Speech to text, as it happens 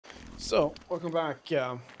So, welcome back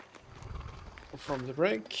from the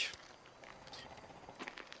break.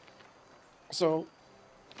 So,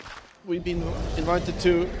 we've been invited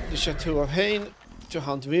to the Chateau of Hain to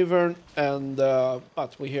hunt Wyvern, and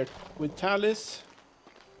but we're here with Talis,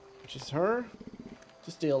 which is her,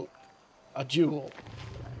 to steal a jewel.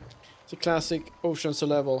 It's a classic Ocean's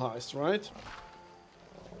level heist, right?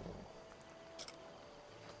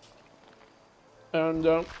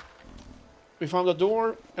 And we found a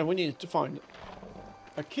door, and we need to find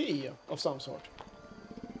a key of some sort.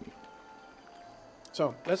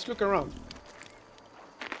 So, let's look around.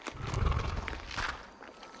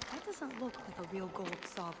 That doesn't look like a real gold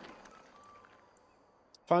sovereign.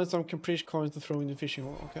 Find some caprice coins to throw in the fishing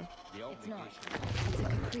hole, okay? It's not. It's a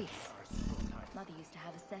caprice. Mother used to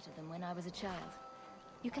have a set of them when I was a child.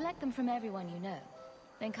 You collect them from everyone you know,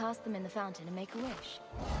 then cast them in the fountain and make a wish.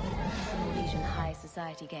 It's an orlesian high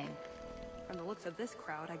society game. From the looks of this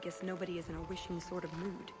crowd, I guess nobody is in a wishing sort of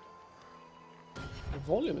mood. The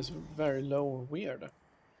volume is very low or weird.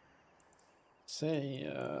 Say,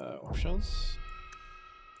 options.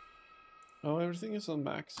 Oh, everything is on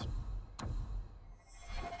max.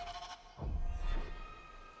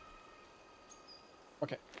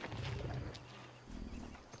 Okay.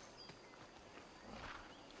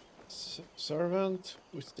 Servant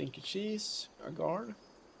with stinky cheese, a guard.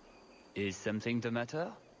 Is something the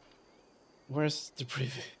matter? Where's the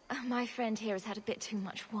privy? My friend here has had a bit too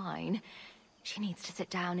much wine. She needs to sit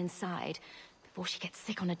down inside before she gets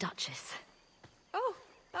sick on a duchess. Oh,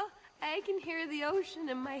 I can hear the ocean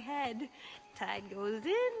in my head. Tide goes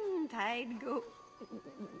in, tide go...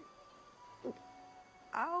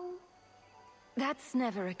 Ow. That's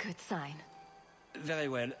never a good sign. Very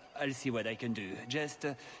well, I'll see what I can do. Just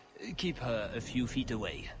keep her a few feet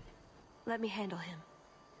away. Let me handle him.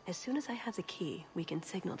 As soon as I have the key, we can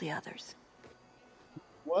signal the others.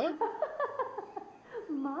 What?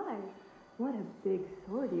 My, what a big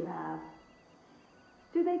sword you have.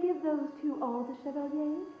 Do they give those to all the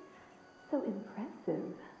chevaliers? So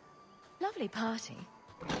impressive. Lovely party.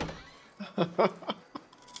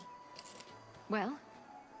 Well?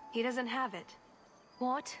 He doesn't have it.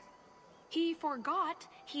 What? He forgot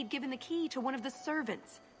he'd given the key to one of the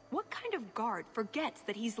servants. What kind of guard forgets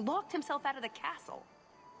that he's locked himself out of the castle?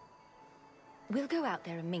 We'll go out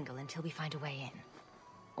there and mingle until we find a way in.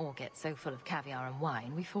 Or get so full of caviar and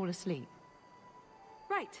wine we fall asleep.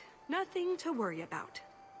 Right. Nothing to worry about.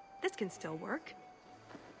 This can still work.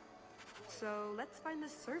 So let's find the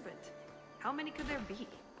servant. How many could there be?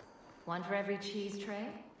 One for every cheese tray?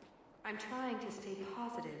 I'm trying to stay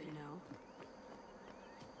positive, you know.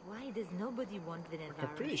 Why does nobody want the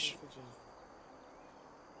environment Caprice. messages?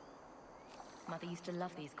 Mother used to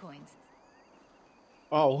love these coins.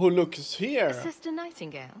 Oh, who looks here? Sister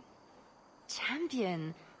Nightingale?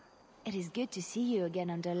 Champion, it is good to see you again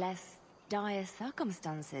under less dire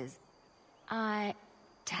circumstances.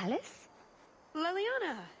 Talis?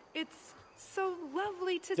 Leliana, it's so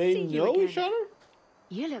lovely to They see you know again. each other?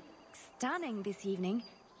 You look stunning this evening.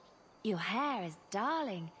 Your hair is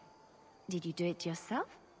darling. Did you do it yourself?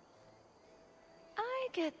 I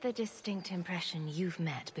get the distinct impression you've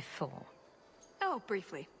met before. Oh,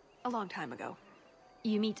 briefly. A long time ago.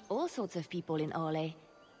 You meet all sorts of people in Orle.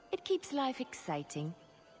 It keeps life exciting.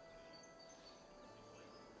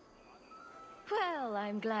 Well,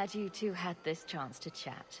 I'm glad you two had this chance to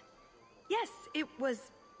chat. Yes, it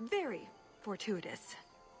was very fortuitous.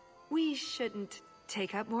 We shouldn't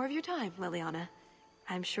take up more of your time, Leliana.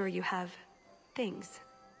 I'm sure you have things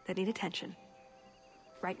that need attention.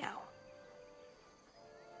 Right now.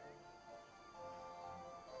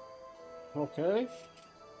 Okay.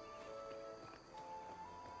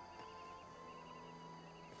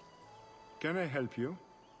 Can I help you?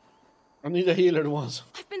 I need a healer once.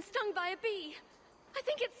 I've been stung by a bee. I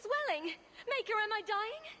think it's swelling. Maker, am I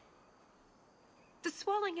dying? The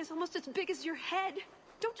swelling is almost as big as your head.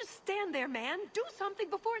 Don't just stand there, man. Do something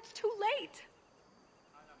before it's too late.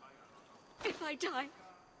 If I die,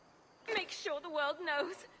 make sure the world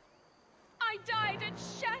knows. I died at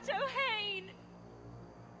Chateau Hain.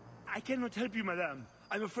 I cannot help you, madame.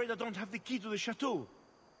 I'm afraid I don't have the key to the chateau.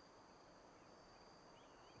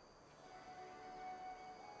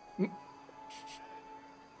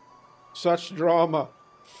 Such drama.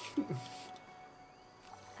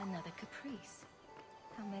 Another caprice.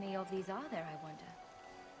 How many of these are there, I wonder?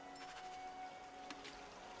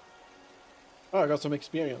 Oh, I got some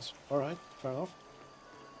experience. Alright, fair enough.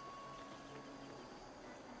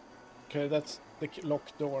 Okay, that's the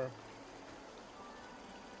locked door.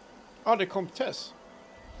 Oh, the Comtesse.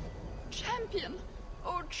 Champion!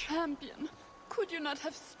 Oh, champion! Could you not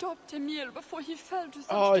have stopped Emil before he fell to such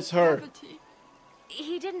Oh, it's her. depravity?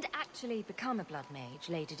 He didn't actually become a blood mage,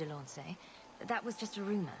 Lady Delance. That was just a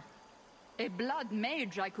rumor. A blood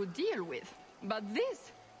mage I could deal with. But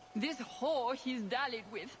this whore he's dallied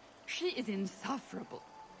with, she is insufferable.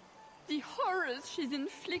 The horrors she's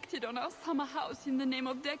inflicted on our summer house in the name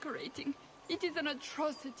of decorating, it is an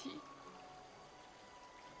atrocity.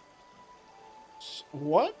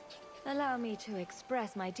 What? Allow me to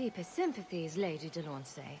express my deepest sympathies, Lady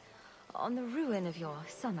Delance, on the ruin of your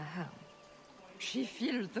summer home. She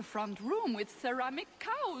filled the front room with ceramic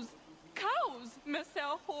cows. Cows,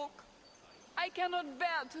 Messer Hawk. I cannot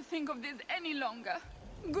bear to think of this any longer.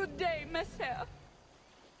 Good day, Messer.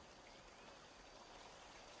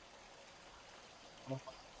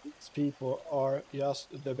 These people are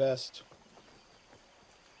just the best.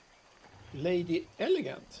 Lady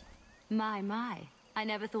Elegant. My. I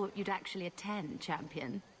never thought you'd actually attend,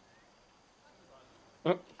 champion.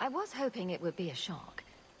 I was hoping it would be a shock.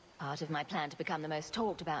 Part of my plan to become the most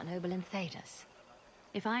talked about noble in Thedas.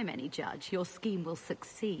 If I'm any judge, your scheme will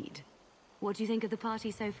succeed. What do you think of the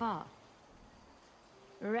party so far?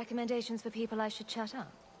 Recommendations for people I should shut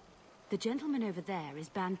up? The gentleman over there is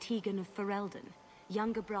Bantegan of Ferelden,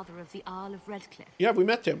 younger brother of the Earl of Redcliffe. Yeah, we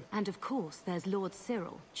met him. And of course, there's Lord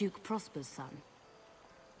Cyril, Duke Prosper's son.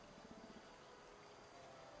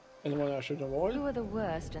 Anyone I should avoid? Who are the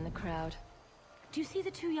worst in the crowd? Do you see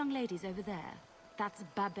the two young ladies over there? That's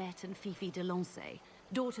Babette and Fifi de Lancey,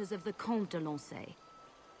 daughters of the Comte de Lancey.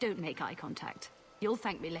 Don't make eye contact. You'll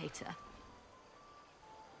thank me later.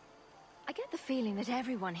 I get the feeling that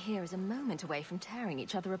everyone here is a moment away from tearing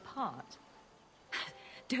each other apart.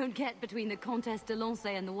 Don't get between the Comtesse de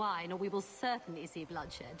Lancey and the wine, or we will certainly see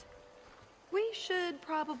bloodshed. We should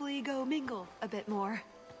probably go mingle a bit more.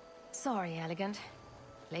 Sorry, Elegant.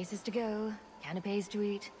 Places to go, canapes to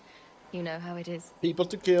eat. You know how it is. People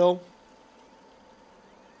to kill.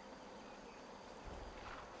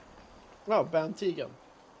 Oh, Bantegan.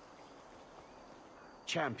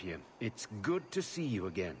 Champion, it's good to see you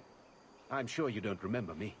again. I'm sure you don't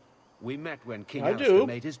remember me. We met when King I Alistair do.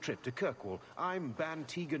 made his trip to Kirkwall. I'm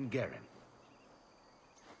Bantegan Guerin.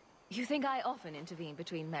 You think I often intervene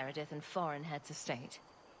between Meredith and foreign heads of state?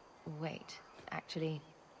 Wait, actually,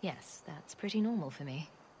 yes, that's pretty normal for me.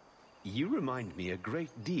 You remind me a great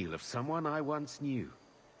deal of someone I once knew.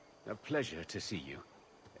 A pleasure to see you.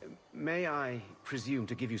 May I presume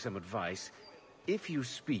to give you some advice? If you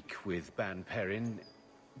speak with Ban Perrin,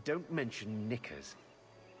 don't mention knickers.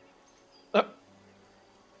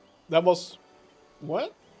 That was...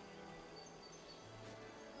 what?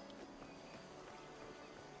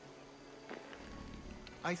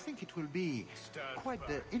 I think it will be quite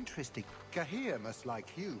interesting. Kahir must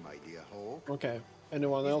like you, my dear Hawk. Okay.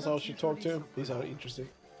 Anyone else I should talk to? These are interesting.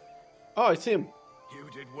 Oh, it's him. You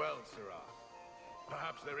did well, Sirrah.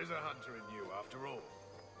 Perhaps there is a hunter in you after all.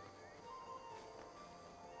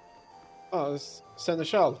 Oh, it's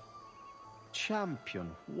Seneschal.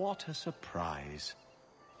 Champion, what a surprise.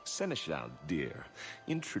 Seneschal, dear,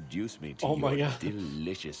 introduce me to my your God.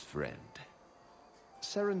 delicious friend.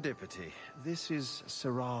 Serendipity, this is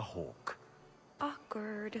Sirrah Hawk.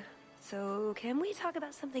 Awkward. So, can we talk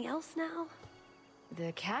about something else now?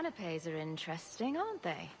 The canapes are interesting, aren't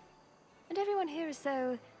they? And everyone here is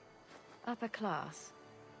so... upper class.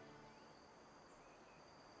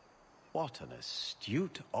 What an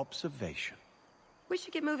astute observation. We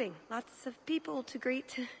should get moving. Lots of people to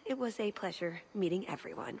greet. It was a pleasure meeting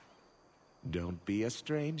everyone. Don't be a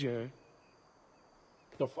stranger.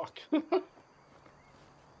 The fuck?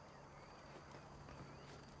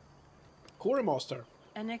 Quartermaster.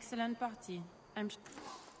 An excellent party.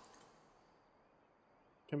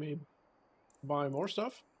 Can we buy more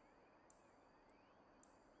stuff?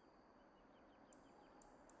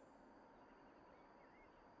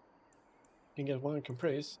 Can get one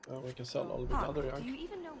caprice. We can sell all the other Do junk. you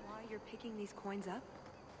even know why you're picking these coins up?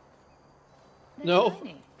 No.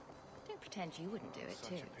 Tiny. Don't pretend you wouldn't do it Such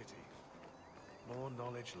too. a pity. More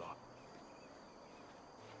knowledge lost.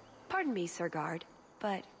 Pardon me, Sir Guard,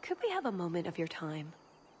 but could we have a moment of your time?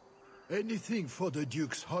 Anything for the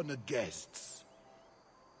Duke's honored guests.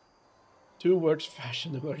 2 words: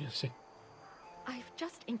 fashion emergency. I've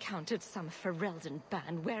just encountered some Ferelden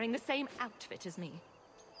band wearing the same outfit as me.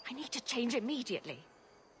 I need to change immediately.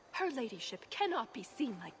 Her ladyship cannot be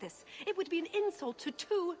seen like this. It would be an insult to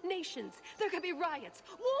 2 nations. There could be riots,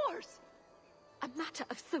 wars. A matter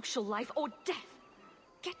of social life or death.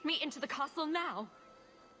 Get me into the castle now.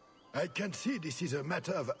 I can see this is a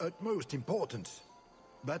matter of utmost importance,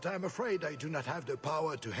 but I'm afraid I do not have the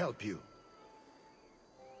power to help you.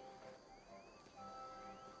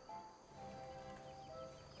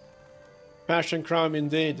 Passion crime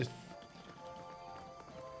indeed.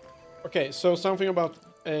 Okay, so something about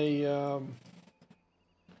a...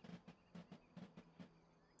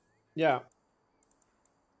 yeah.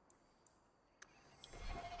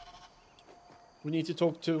 We need to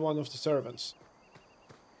talk to one of the servants.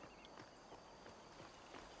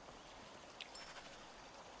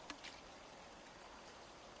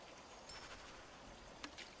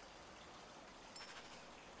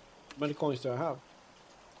 How many coins do I have?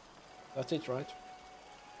 That's it, right?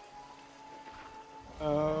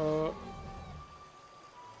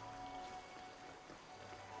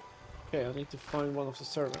 Okay, I need to find one of the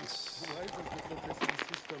servants.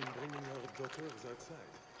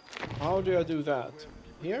 How do I do that?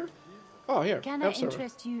 Here? Oh, here. Can I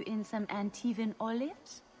interest you in some Antivan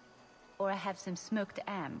olives? Or I have some smoked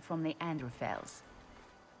ham from the Androfels.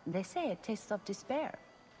 They say it tastes of despair.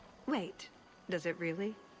 Wait, does it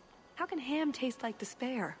really? How can ham taste like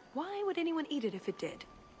despair? Why would anyone eat it if it did?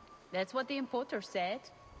 That's what the importer said.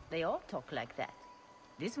 They all talk like that.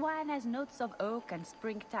 This wine has notes of oak and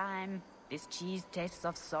springtime. This cheese tastes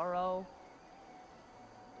of sorrow.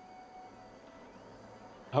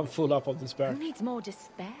 I'm full up of despair. Who needs more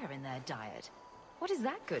despair in their diet? What is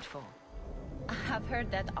that good for? I've heard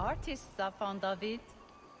that artists are fond of it.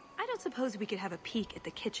 I don't suppose we could have a peek at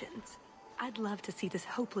the kitchens. I'd love to see this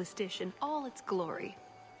hopeless dish in all its glory.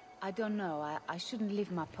 I don't know. I shouldn't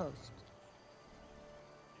leave my post.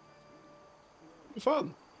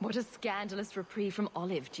 Fun. What a scandalous reprieve from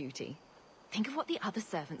olive duty. Think of what the other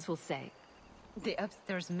servants will say. The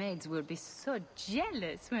upstairs maids will be so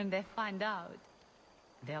jealous when they find out.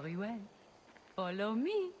 Very well. Follow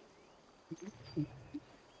me.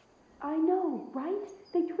 I know, right?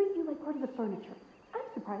 They treat you like part of the furniture. I'm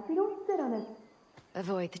surprised they don't sit on it.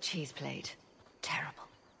 Avoid the cheese plate. Terrible.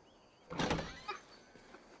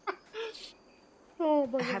 Oh,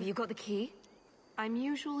 have you got the key? I'm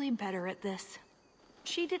usually better at this.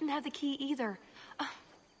 She didn't have the key either.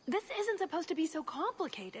 This isn't supposed to be so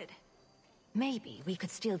complicated. Maybe we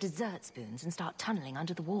could steal dessert spoons and start tunneling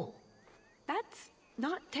under the wall. That's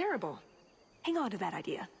not terrible. Hang on to that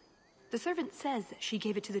idea. The servant says she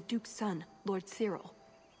gave it to the Duke's son, Lord Cyril.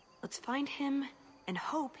 Let's find him and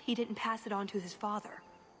hope he didn't pass it on to his father.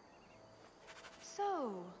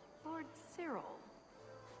 So, Lord Cyril.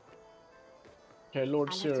 Okay,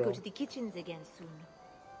 Lord Cyril. I'll have to go to the kitchens again soon.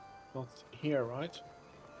 Not here, right?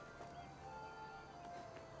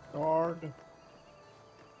 Guard.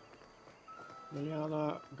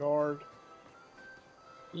 Liliana, guard.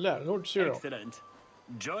 Lord Cyril. Excellent.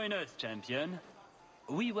 Join us, champion.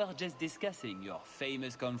 We were just discussing your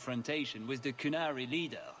famous confrontation with the Qunari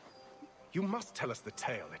leader. You must tell us the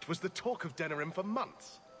tale. It was the talk of Denerim for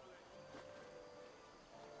months.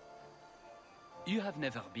 You have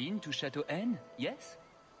never been to Chateau N, yes?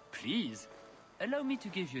 Please, allow me to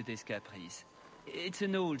give you this caprice. It's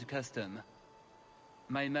an old custom.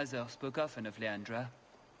 My mother spoke often of Leandra.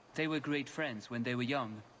 They were great friends when they were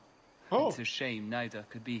young. Oh. It's a shame neither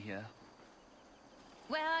could be here.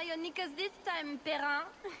 Where are your knickers this time,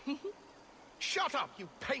 Perrin? Shut up, you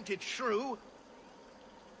painted shrew!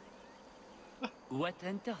 What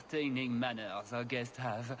entertaining manners our guests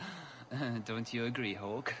have. Don't you agree,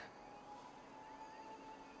 Hawk?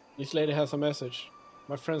 This lady has a message.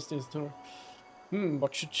 My friends need to know.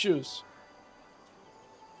 What should choose?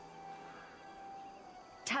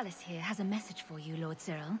 Talus here has a message for you, Lord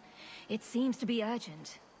Cyril. It seems to be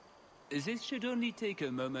urgent. This should only take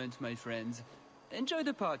a moment, my friends. Enjoy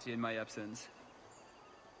the party in my absence.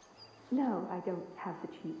 No, I don't have the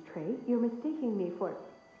cheese tray. You're mistaking me for...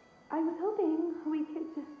 I was hoping we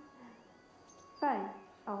could just... Fine,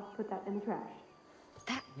 I'll put that in the trash.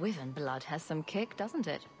 That wyvern blood has some kick, doesn't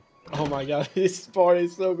it? Oh my god, this party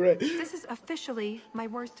is so great. This is officially my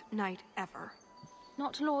worst night ever.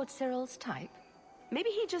 Not Lord Cyril's type? Maybe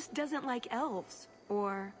he just doesn't like elves.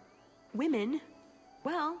 Or women.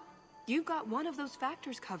 Well, you've got one of those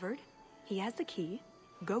factors covered. He has the key.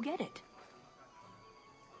 Go get it.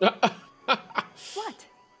 What?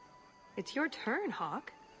 It's your turn,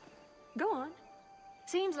 Hawk. Go on.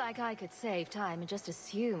 Seems like I could save time and just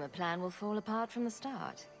assume a plan will fall apart from the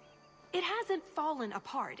start. It hasn't fallen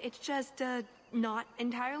apart. It's just, not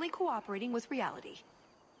entirely cooperating with reality.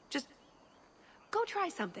 Just go try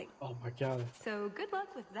something. Oh my god. So good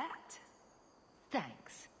luck with that.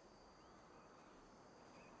 Thanks.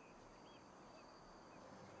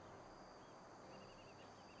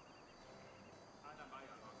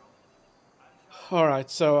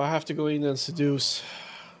 Alright, so I have to go in and seduce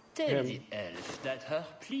Tell him. the elf that her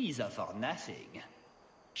pleas are for nothing.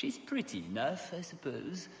 She's pretty enough, I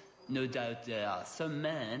suppose. No doubt there are some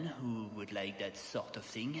men who would like that sort of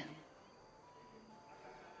thing.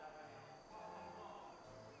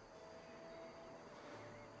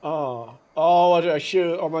 Oh, I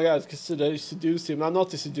should. Oh my god, because they seduce him. I'm not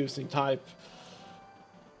the seducing type.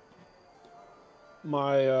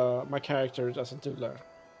 My character doesn't do that.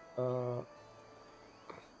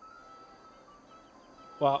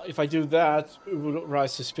 Well, if I do that, it will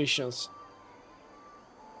raise suspicions.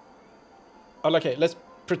 Oh, okay, let's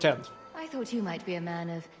pretend. I thought you might be a man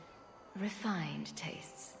of refined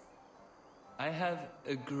tastes. I have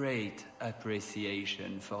a great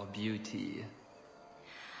appreciation for beauty.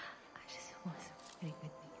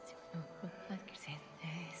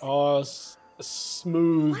 Oh,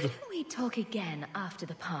 smooth. Why don't we talk again after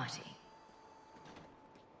the party?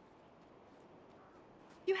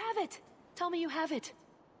 You have it! Tell me you have it.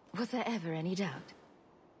 Was there ever any doubt?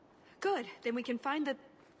 Good, then we can find the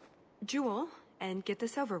jewel and get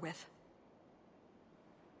this over with.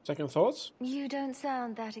 Second thoughts? You don't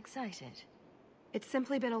sound that excited. It's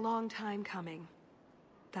simply been a long time coming.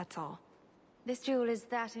 That's all. This jewel is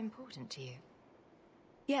that important to you?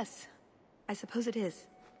 Yes, I suppose it is.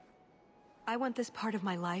 I want this part of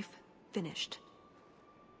my life finished.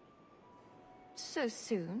 So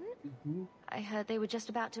soon? I heard they were just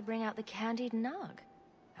about to bring out the candied nug.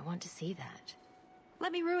 I want to see that.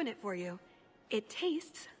 Let me ruin it for you. It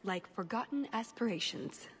tastes like forgotten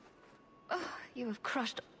aspirations. Oh, you have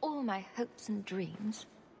crushed all my hopes and dreams.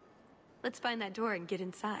 Let's find that door and get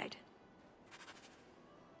inside.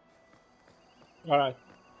 Alright,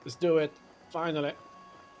 let's do it. Finally.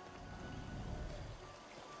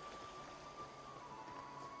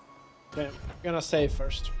 Okay, I'm gonna save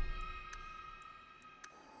first.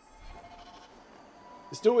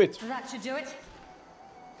 Let's do it. That should do it.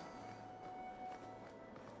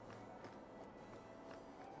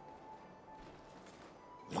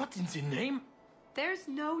 What in the name? There's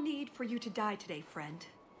no need for you to die today, friend.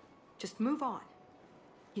 Just move on.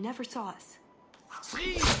 You never saw us.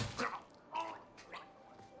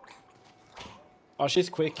 Oh, she's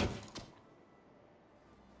quick.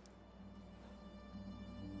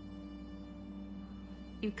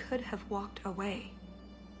 You could have walked away.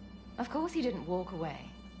 Of course he didn't walk away.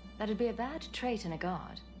 That'd be a bad trait in a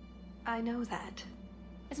guard. I know that.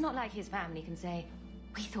 It's not like his family can say,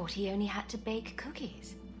 we thought he only had to bake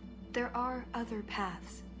cookies. There are other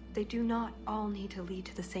paths. They do not all need to lead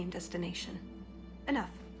to the same destination.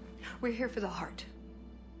 Enough. We're here for the heart.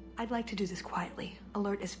 I'd like to do this quietly,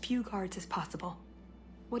 alert as few guards as possible.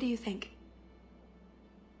 What do you think?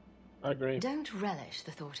 I agree. Don't relish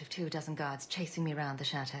the thought of 24 guards chasing me around the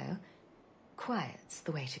chateau. Quiet's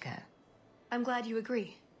the way to go. I'm glad you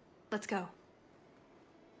agree. Let's go.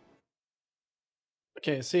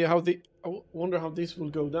 Okay, see how the... I wonder how this will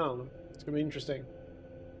go down. It's gonna be interesting.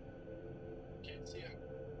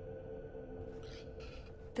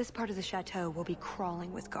 This part of the chateau will be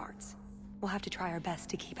crawling with guards. We'll have to try our best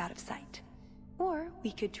to keep out of sight. Or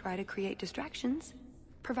we could try to create distractions,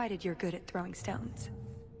 provided you're good at throwing stones.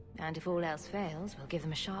 And if all else fails, we'll give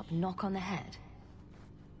them a sharp knock on the head.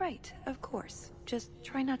 Right, of course. Just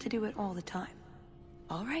try not to do it all the time.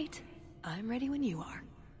 All right, I'm ready when you are.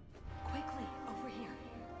 Quickly, over here.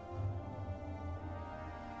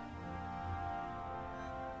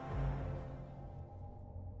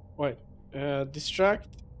 Wait, distract.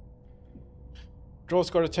 Draws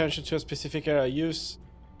guard attention to a specific area. Use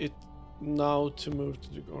it now to move to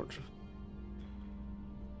the guard.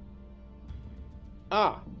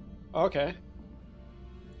 Ah, okay.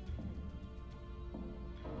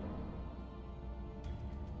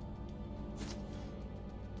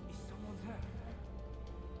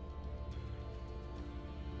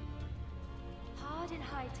 Hard in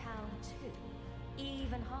Hightown too.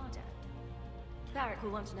 Even harder. Barrack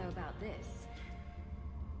will want to know about this.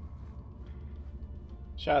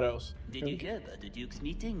 Shadows. Did you hear about the Duke's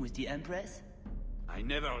meeting with the Empress? I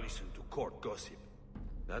never listen to court gossip.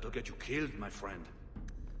 That'll get you killed, my friend.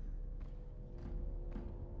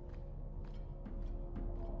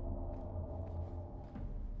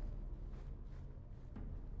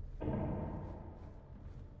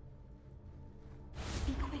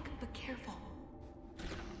 Be quick, but careful.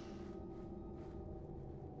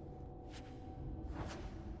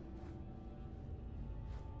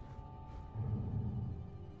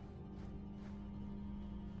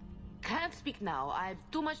 Can't speak now. I've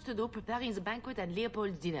too much to do preparing the banquet and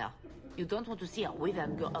Leopold's dinner. You don't want to see her wither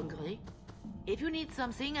and go hungry. If you need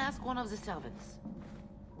something, ask one of the servants.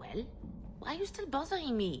 Well, why are you still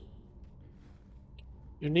bothering me?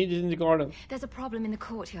 You're needed in the garden. There's a problem in the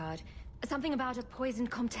courtyard. Something about a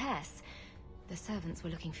poisoned comtesse. The servants were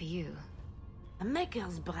looking for you. A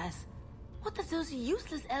maker's breath. What have those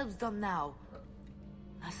useless elves done now?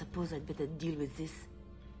 I suppose I'd better deal with this.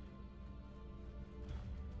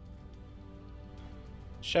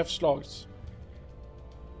 Chef's logs.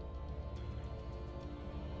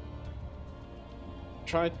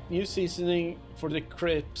 Tried new seasoning for the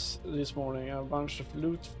crepes this morning. A bunch of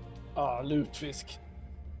lutefisk.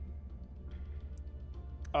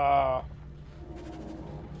 I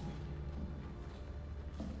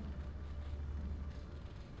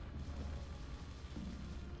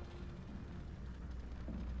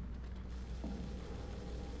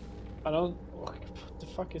don't. What the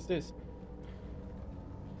fuck is this?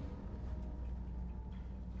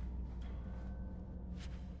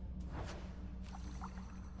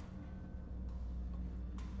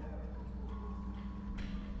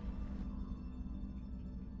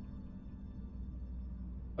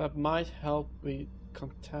 That might help with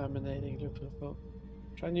contaminating the.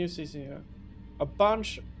 Try new seasoning here. A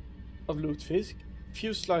bunch of lutefisk,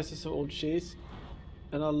 few slices of old cheese,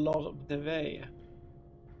 and a lot of neve.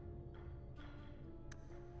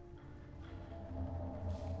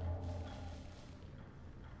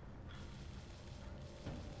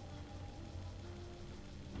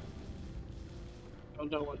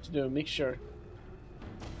 Don't know what to do. Mixture.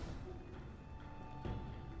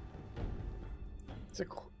 It's a.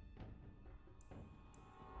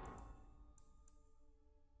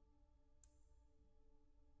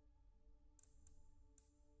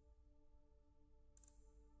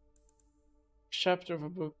 Chapter of a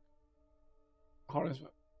book.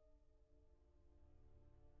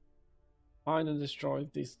 Find and destroy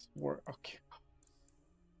this work. Okay.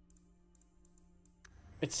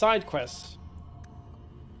 It's side quests.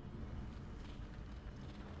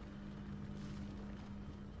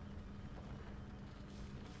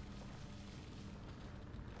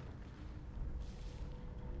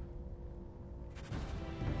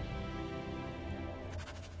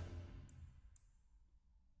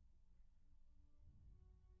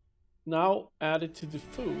 Now added to the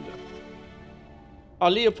food.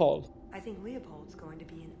 Leopold. I think Leopold's going to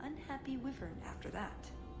be an unhappy wyvern after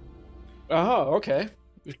that. Okay.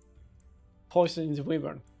 Poisoning the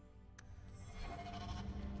wyvern.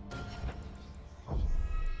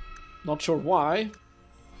 Not sure why.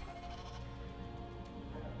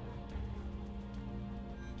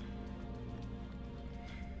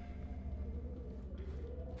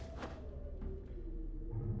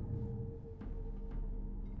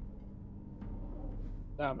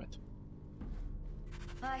 Damn it.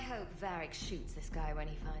 I hope Varric shoots this guy when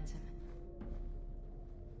he finds him.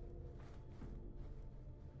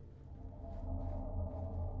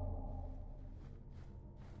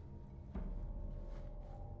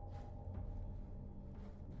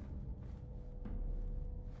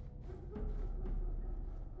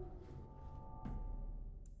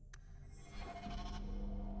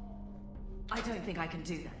 I don't think I can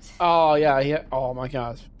do that. Oh yeah, oh my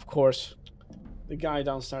god, of course. The guy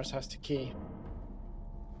downstairs has the key.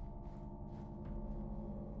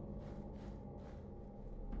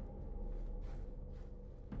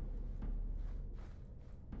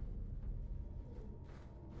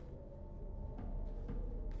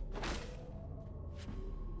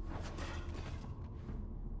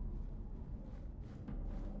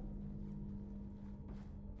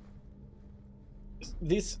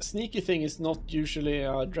 This sneaky thing is not usually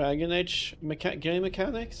Dragon Age game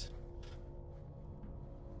mechanics.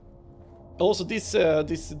 Also, this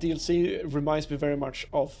DLC reminds me very much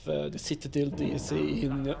of the Citadel DLC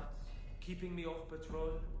in. Keeping me off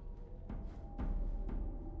patrol.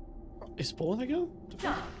 Is Spawn again?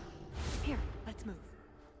 Here, let's move.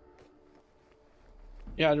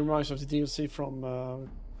 Yeah, it reminds me of the DLC from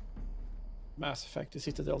Mass Effect, the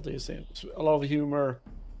Citadel DLC. It's a lot of humor,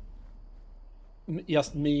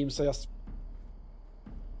 just memes, just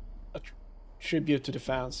a tribute to the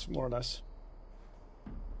fans, more or less.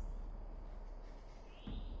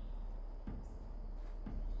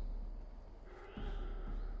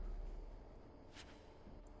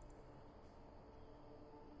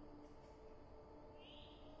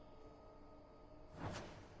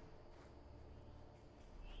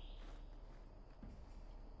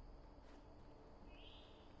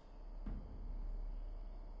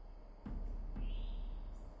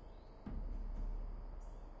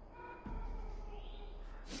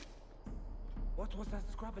 What was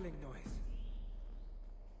that scrabbling noise?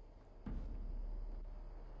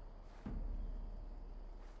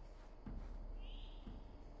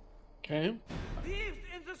 Okay. Thieves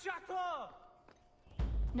in the chateau!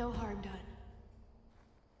 No harm done.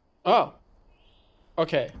 Oh.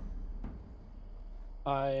 Okay.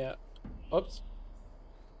 Oops.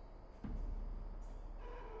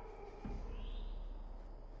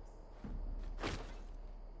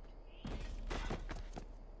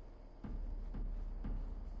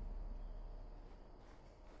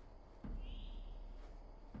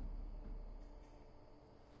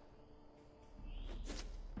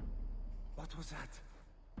 was that?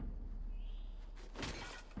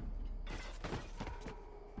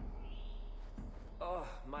 Oh,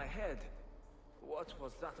 my head. What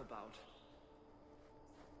was that about?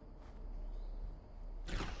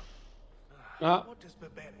 What does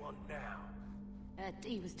Babette want now? Her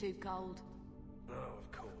tea was too cold. Oh,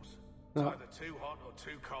 of course. It's either too hot or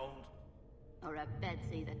too cold. Or her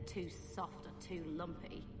bed's either too soft or too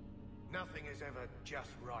lumpy. Nothing is ever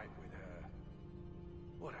just right with her.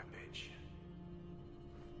 What a bitch.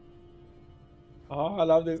 Oh, I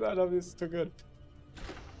love this. I love this. It's too good.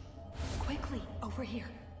 Quickly, over here.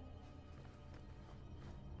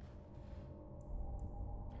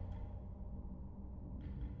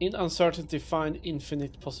 In uncertainty, find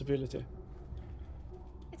infinite possibility.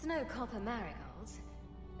 It's no copper marigolds,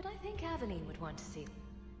 but I think Aveline would want to see them.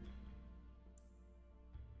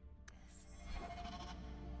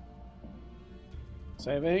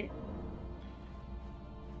 Saving.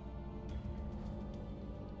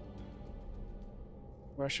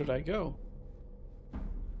 Where should I go?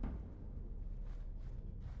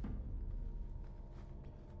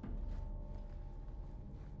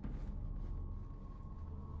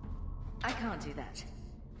 I can't do that.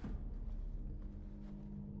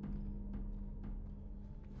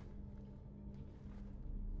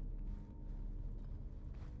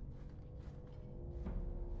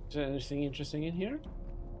 Is there anything interesting in here?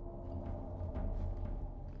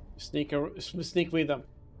 Sneak with them.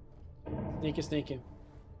 Sneaky, sneaky.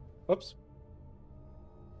 Oops.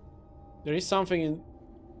 There is something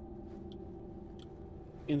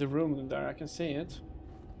in the room there. I can see it.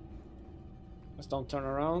 Just don't turn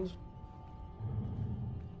around.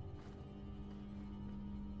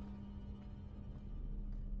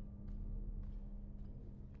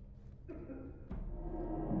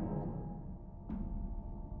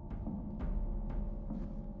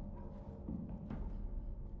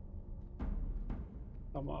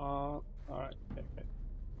 Come on. Alright, okay.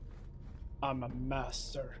 I'm a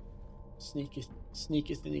master. Sneaky,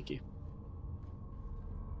 sneaky, sneaky.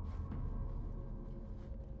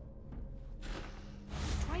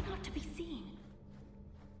 Try not to be seen.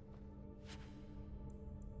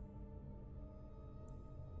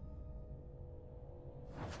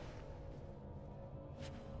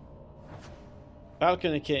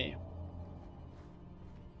 Balcony key.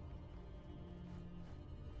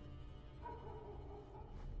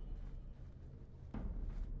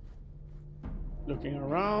 Looking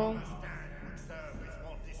around.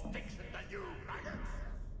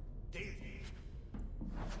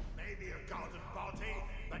 Maybe a garden party,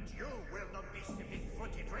 but you will not be sipping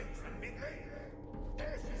fruity drinks and mingling.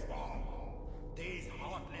 This is war. These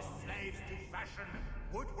heartless slaves to fashion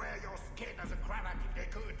would wear your skin as a cravat if they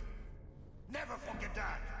could. Never forget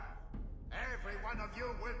that. Every one of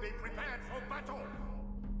you will be prepared for battle.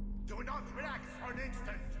 Do not relax for an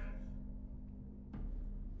instant.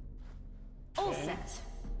 All set.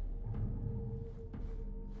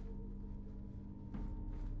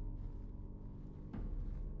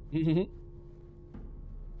 You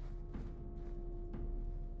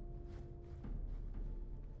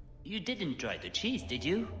didn't try the cheese, did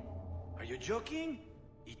you? Are you joking?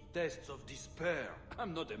 It tastes of despair.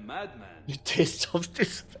 I'm not a madman. You taste of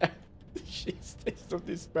despair. She's taste of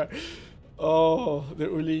despair. Oh, the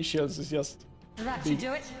orlesians is just. That should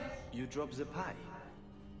do it. You dropped the pie.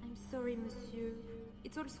 I'm sorry, monsieur.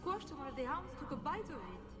 It's all squashed and one of the hounds took a bite of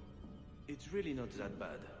it. It's really not that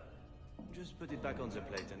bad. Just put it back on the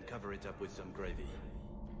plate and cover it up with some gravy.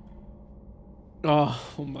 Oh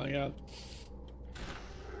my god.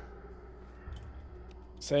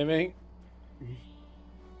 Saving.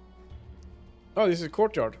 Oh, this is a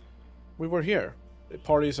courtyard. We were here. The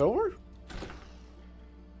party is over?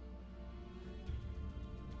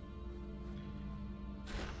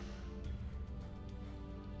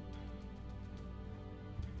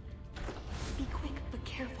 Be quick, but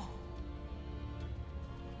careful.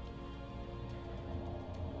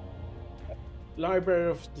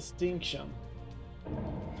 Library of Distinction.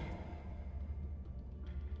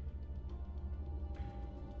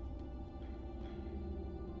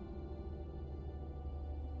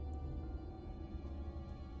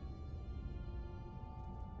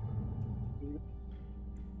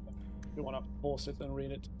 You want to pause it and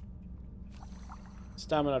read it.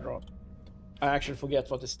 Stamina drop. I actually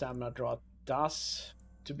forget what the stamina drop does,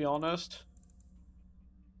 to be honest.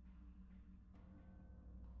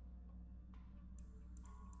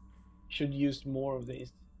 Should use more of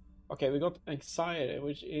these. Okay, we got anxiety,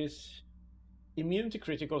 which is immune to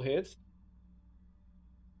critical hits.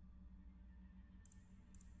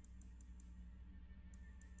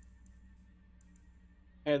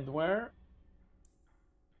 Headwear.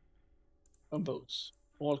 And boots.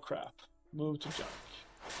 All crap. Move to junk.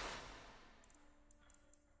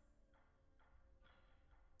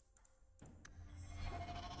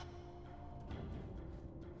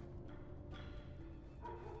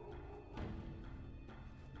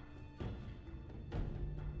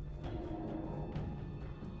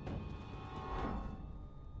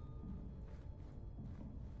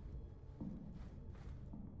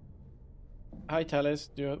 Hi, Talis.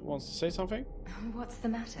 Do you want to say something? What's the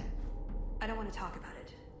matter? I don't want to talk about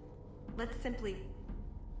it. Let's simply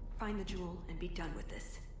find the jewel and be done with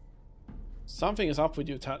this. Something is up with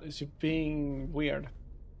you, Talis. You're being weird.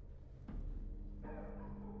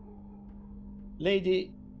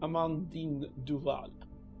 Lady Amandine Duval.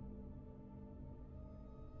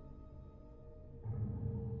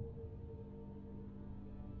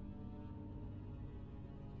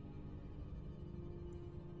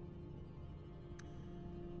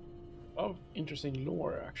 Oh, interesting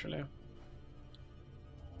lore, actually.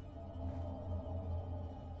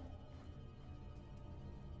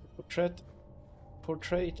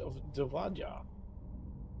 Portrait of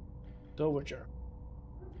Dowager.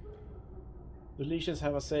 The Legions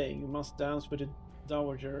have a saying, you must dance with the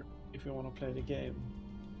Dowager if you want to play the game.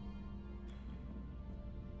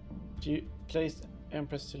 She placed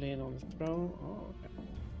Empress Selene on the throne. Oh, okay.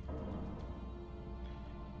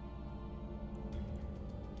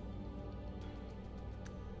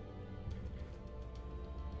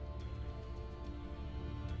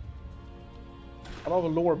 I love a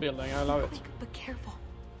lore building, I love it. But careful.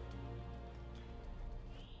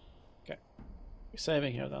 Okay. We're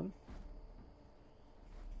saving here then.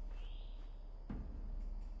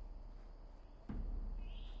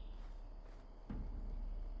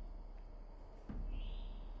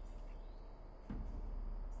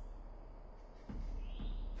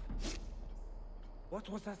 What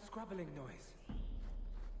was that scrabbling noise?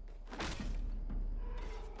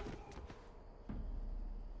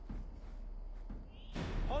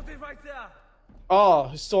 Hold it right there! Oh,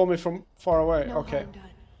 he saw me from far away. No okay. harm done.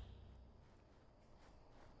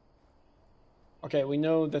 Okay, we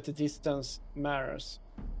know that the distance matters.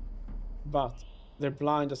 But they're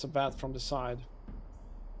blind as a bat from the side.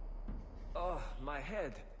 Oh, my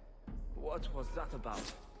head. What was that about?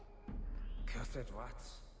 Cursed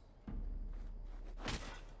rats.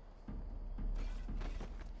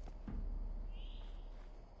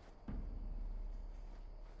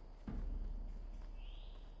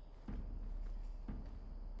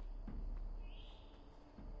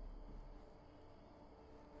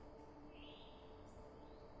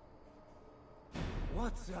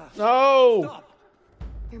 What's that? No! Stop!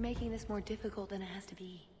 You're making this more difficult than it has to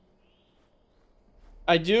be.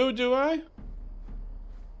 I do I?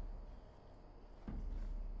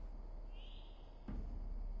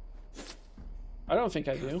 I don't think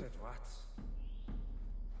I do.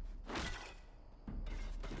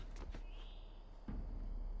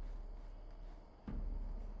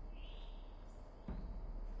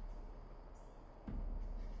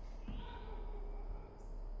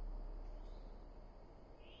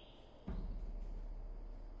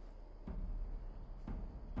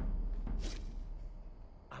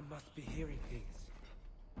 I must be hearing things.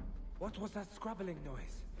 What was that scrabbling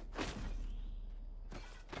noise?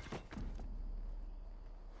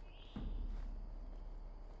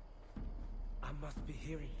 I must be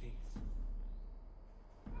hearing things.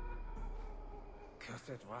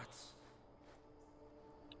 Cursed rats.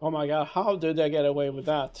 Oh my god, how did they get away with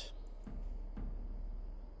that?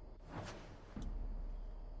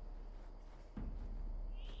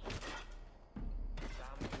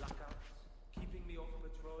 Damn blackouts, keeping me off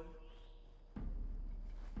patrol.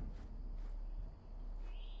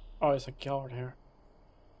 Oh, there's a guard here.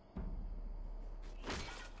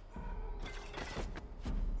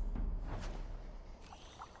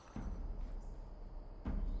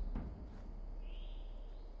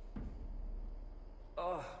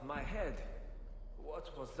 Oh, my head.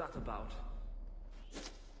 What was that about?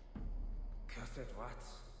 Cursed rats.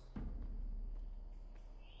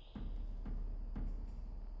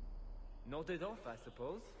 Nodded off, I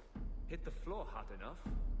suppose. Hit the floor hard enough.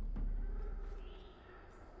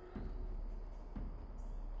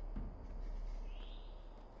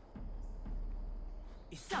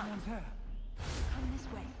 Is someone here? Come this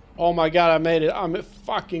way. Oh my god, I made it. I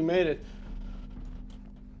fucking made it.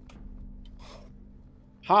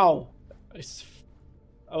 How?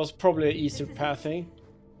 That was probably an easier path thing.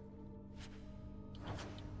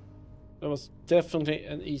 There was definitely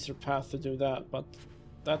an easier path to do that, but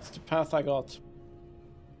that's the path I got.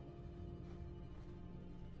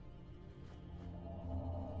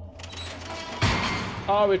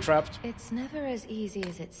 Oh, we're trapped. It's never as easy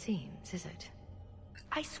as it seems, is it?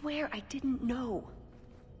 I swear I didn't know.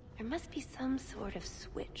 There must be some sort of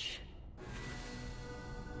switch.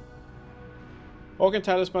 Hawk and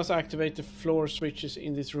Talus must activate the floor switches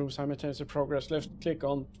in this room simultaneously. Progress. Left click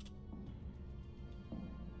on.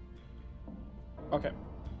 Okay.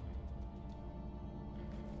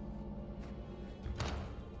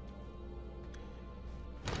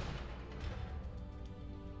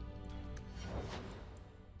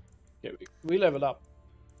 Okay, we leveled up.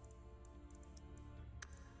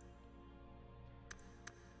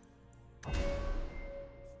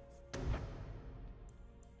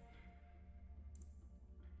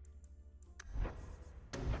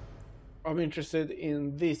 I'm interested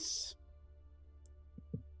in this.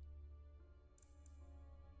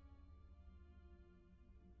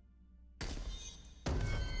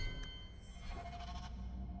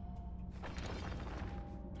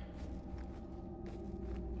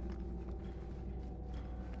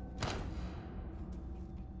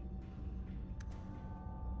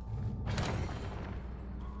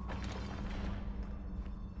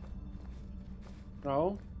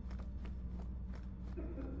 No.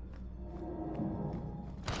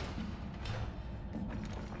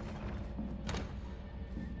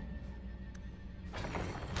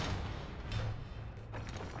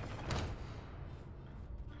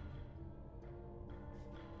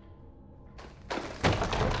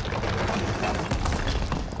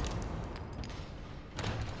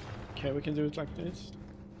 Okay, we can do it like this.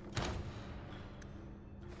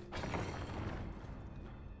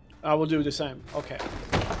 I will do the same. Okay.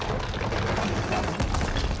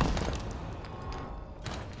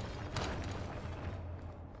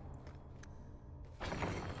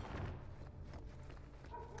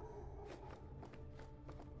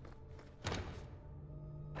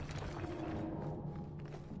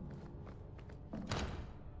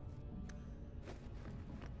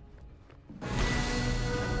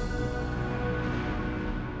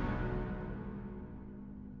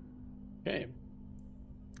 Okay.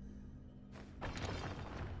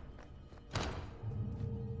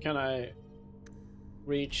 Can I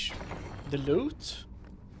reach the loot?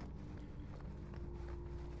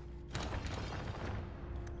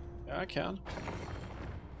 Yeah, I can.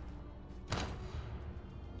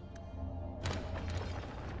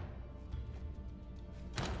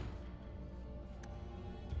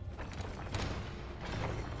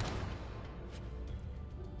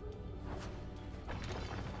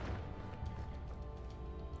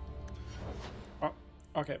 Oh,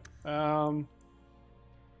 okay.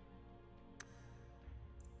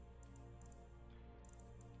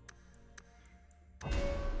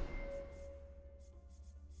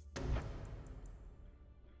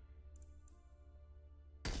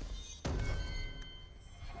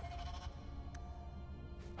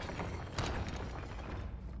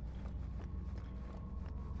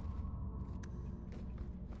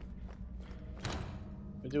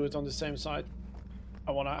 We do it on the same side.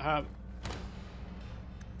 I want to have...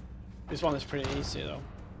 This one is pretty easy though.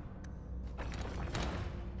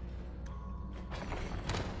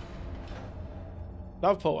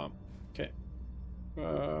 Love poem. Okay.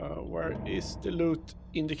 Where is the loot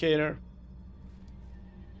indicator?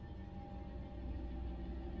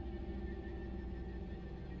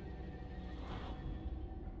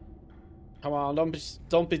 Come on,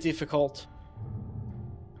 don't be difficult.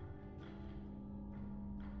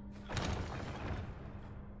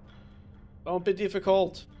 Don't be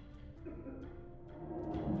difficult.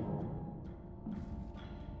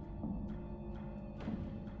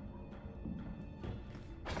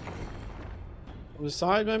 On the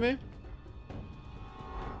side, maybe?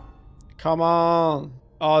 Come on.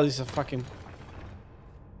 Oh, this is a fucking...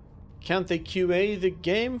 Can't they QA the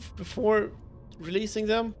game before releasing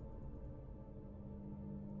them?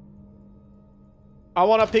 I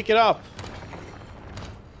want to pick it up.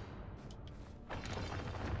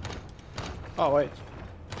 Oh, wait.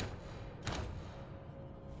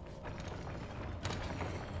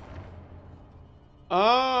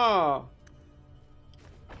 Ah.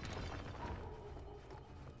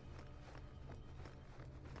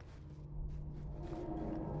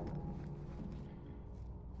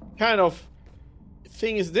 Kind of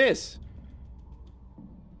thing is this?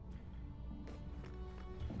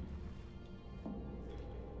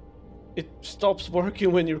 It stops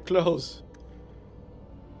working when you're close.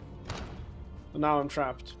 Now I'm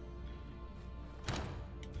trapped.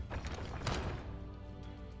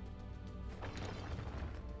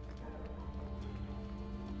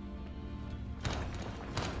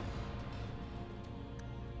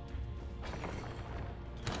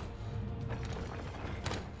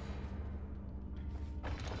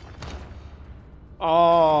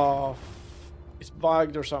 Oh, it's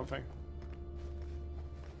bugged or something.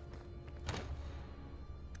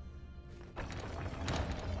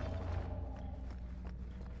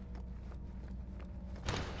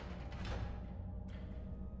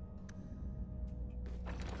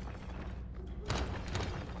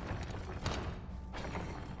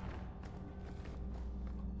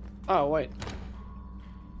 Oh, wait.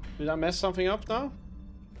 Did I mess something up now?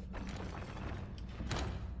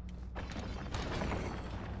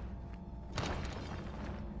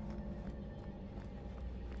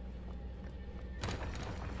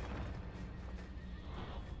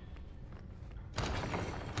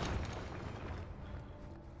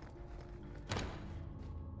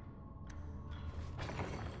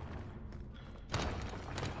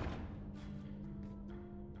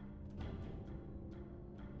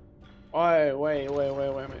 Wait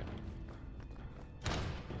a minute.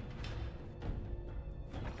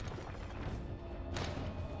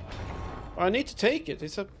 I need to take it.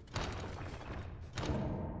 It's a...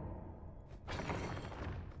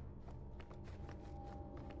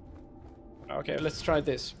 Okay, let's try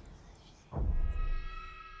this.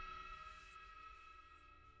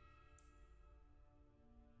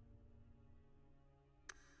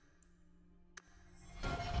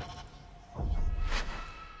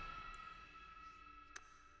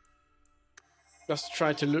 Just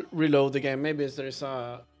try to reload the game. Maybe there is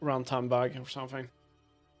a runtime bug or something.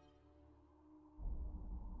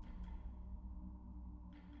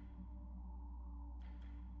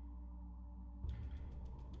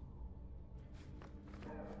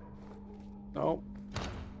 No.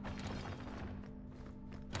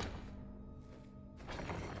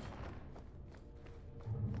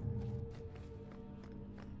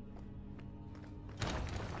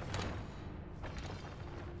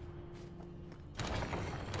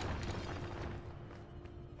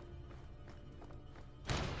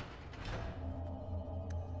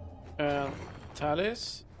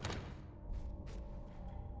 Talis.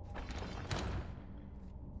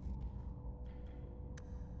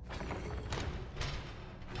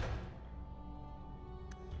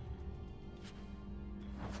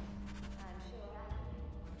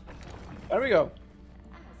 There we go.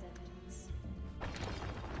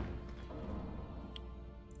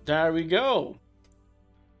 There we go.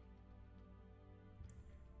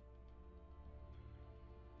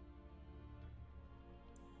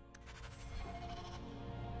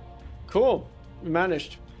 Cool. We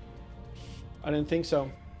managed. I didn't think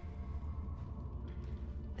so.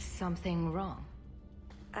 Something wrong?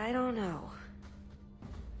 I don't know.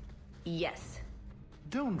 Yes.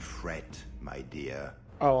 Don't fret, my dear.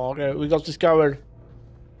 Oh, okay. We got discovered.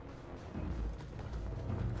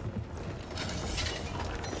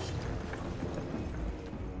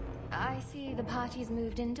 I see the party's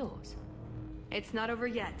moved indoors. It's not over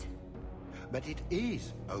yet. But it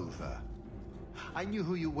is over. I knew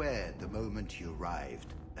who you were the moment you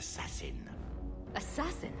arrived. Assassin.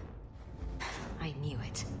 Assassin? I knew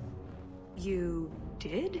it. You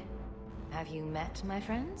did? Have you met my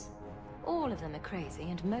friends? All of them are crazy,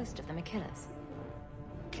 and most of them are killers.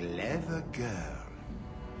 Clever girl.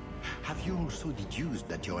 Have you also deduced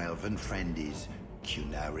that your elven friend is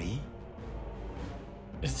Qunari?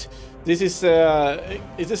 This is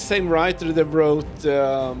it's the same writer that wrote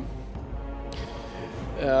the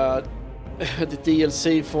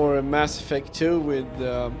DLC for Mass Effect 2 with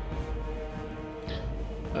the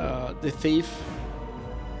thief.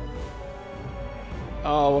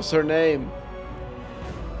 Oh, what's her name?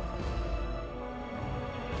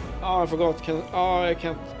 Oh, I forgot. I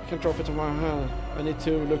can't drop it on my hand. I need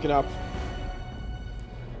to look it up.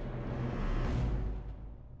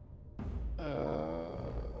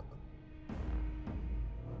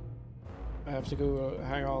 I have to go.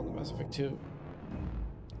 Hang on, Mass Effect 2.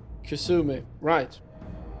 Kusumi, right?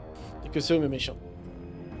 The Kusumi mission.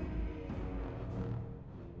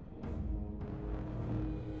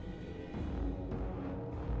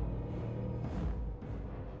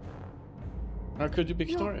 How could you be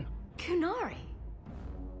Qunari? Qunari.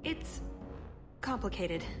 It's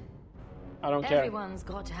complicated. I don't care. Everyone's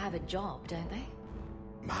got to have a job, don't they?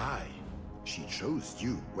 My, she chose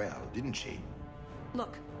you well, didn't she?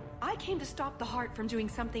 Look, I came to stop the heart from doing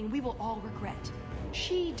something we will all regret.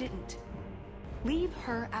 She didn't. Leave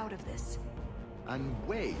her out of this. And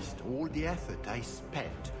waste all the effort I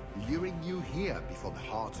spent luring you here before the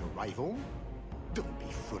heart's arrival? Don't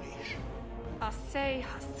be foolish. Asay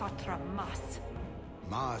hasatra mas.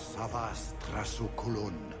 Mas havas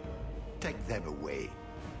trasukulun. Take them away.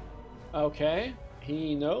 Okay,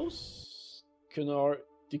 he knows Qunari,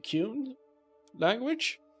 the Qun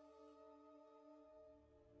language.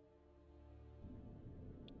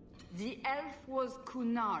 The elf was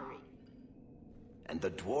Qunari. And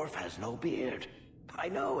the dwarf has no beard. I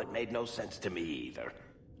know, it made no sense to me either.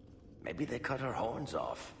 Maybe they cut her horns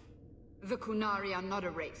off. The Qunari are not a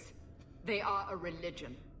race. They are a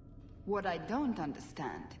religion. What I don't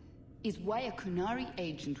understand is why a Qunari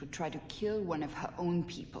agent would try to kill one of her own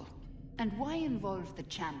people. And why involve the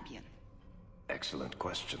champion? Excellent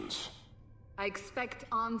questions. I expect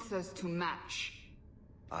answers to match.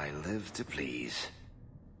 I live to please.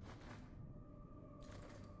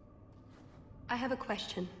 I have a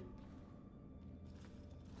question.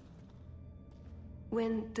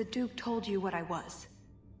 When the Duke told you what I was,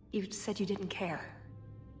 you said you didn't care.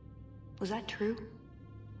 Was that true?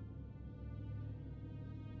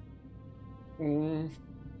 No,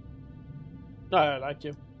 I like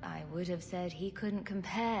you. I would have said he couldn't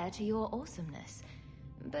compare to your awesomeness,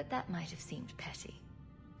 but that might have seemed petty.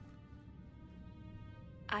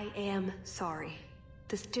 I am sorry.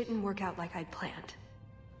 This didn't work out like I'd planned.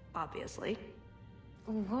 Obviously.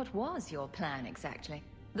 What was your plan exactly?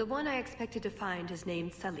 The one I expected to find is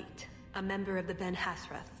named Salit, a member of the Ben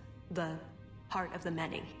Hasrath, the Heart of the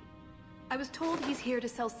Many. I was told he's here to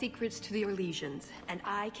sell secrets to the Orlesians, and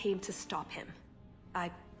I came to stop him. I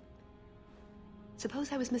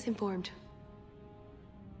suppose I was misinformed.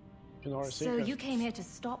 So you came here to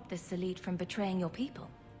stop this Salit from betraying your people?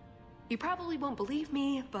 You probably won't believe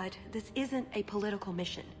me, but this isn't a political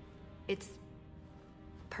mission. It's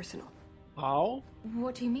personal. How?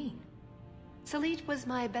 What do you mean? Salit was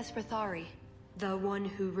my best Rathari, the one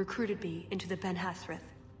who recruited me into the Ben Hasrath.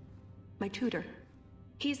 My tutor.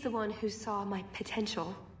 He's the one who saw my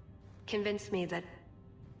potential, convinced me that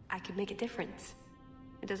I could make a difference.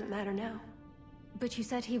 It doesn't matter now. But you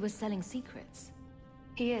said he was selling secrets.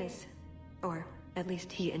 He is. Or at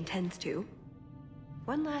least he intends to.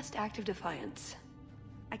 One last act of defiance.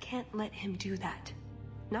 I can't let him do that.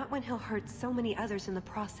 Not when he'll hurt so many others in the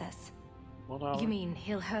process. You mean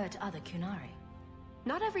he'll hurt other Qunari?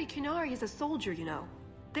 Not every Qunari is a soldier, you know.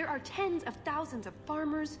 There are tens of thousands of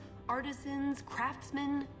farmers, artisans,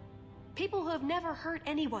 craftsmen. People who have never hurt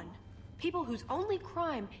anyone. People whose only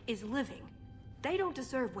crime is living. They don't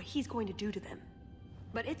deserve what he's going to do to them.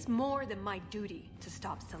 But it's more than my duty to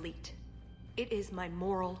stop Salit. It is my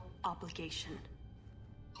moral obligation.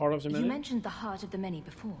 Heart of the Many? You mentioned the Heart of the Many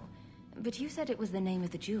before, but you said it was the name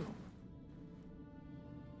of the jewel.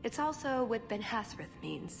 It's also what Ben Hasrath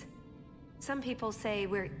means. Some people say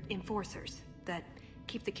we're enforcers, that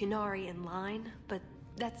keep the Qunari in line, but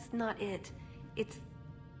that's not it. It's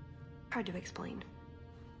hard to explain.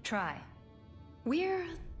 Try. We're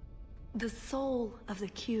the soul of the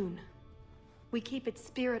Qun. We keep its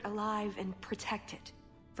spirit alive and protect it,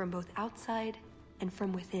 from both outside and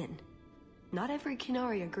from within. Not every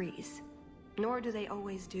Qunari agrees, nor do they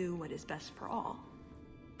always do what is best for all.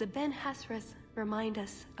 The Ben Hasrath remind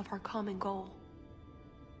us of our common goal.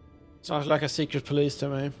 Sounds like a secret police to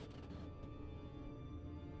me.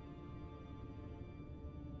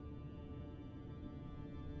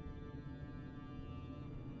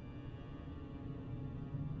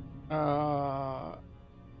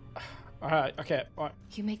 Alright, okay. Alright.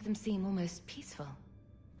 You make them seem almost peaceful.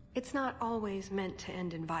 It's not always meant to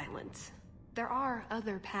end in violence. There are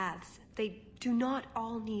other paths. They do not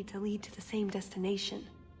all need to lead to the same destination.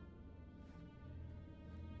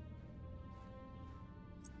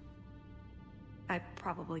 I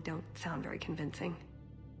probably don't sound very convincing.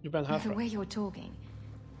 You've been half The way you're talking,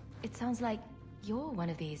 it sounds like you're one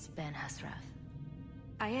of these Ben Hasrath.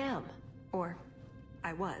 I am. Or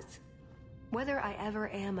I was. Whether I ever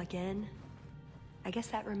am again, I guess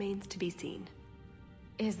that remains to be seen.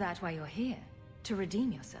 Is that why you're here? To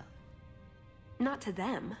redeem yourself? Not to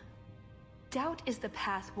them. Doubt is the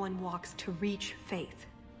path one walks to reach faith.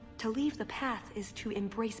 To leave the path is to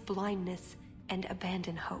embrace blindness and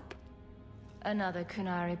abandon hope. Another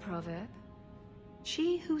Qunari proverb?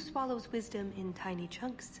 She who swallows wisdom in tiny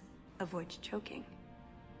chunks avoids choking.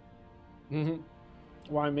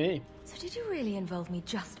 Why me? So did you really involve me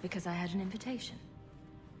just because I had an invitation?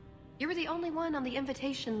 You were the only one on the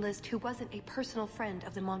invitation list who wasn't a personal friend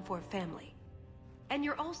of the Montfort family. And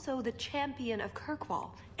you're also the champion of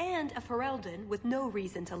Kirkwall, and a Ferelden with no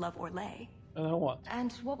reason to love Orlais. And then what?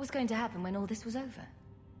 And what was going to happen when all this was over?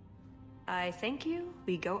 I thank you.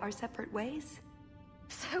 We go our separate ways.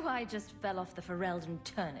 So I just fell off the Ferelden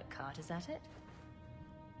turnip cart, is that it?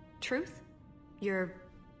 Truth? You're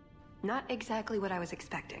not exactly what I was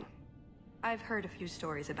expecting. I've heard a few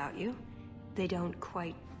stories about you. They don't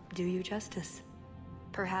quite do you justice.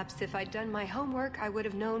 Perhaps if I'd done my homework, I would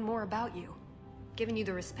have known more about you. Given you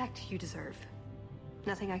the respect you deserve.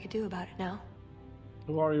 Nothing I could do about it now.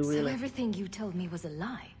 Who are you really? So everything you told me was a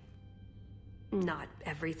lie? Not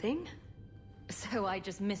everything. So I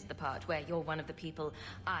just missed the part where you're one of the people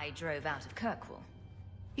I drove out of Kirkwall.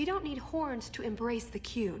 You don't need horns to embrace the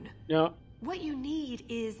Qun. Yeah. What you need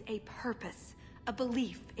is a purpose, a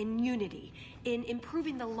belief in unity, in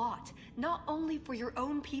improving the lot, not only for your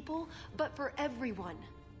own people, but for everyone.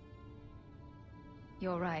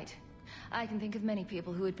 You're right. I can think of many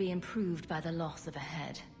people who would be improved by the loss of a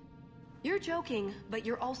head. You're joking, but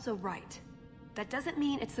you're also right. That doesn't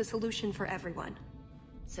mean it's the solution for everyone.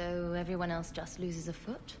 So everyone else just loses a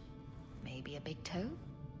foot? Maybe a big toe?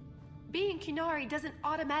 Being Qunari doesn't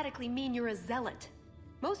automatically mean you're a zealot.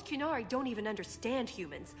 Most Qunari don't even understand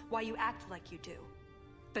humans, why you act like you do.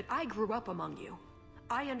 But I grew up among you.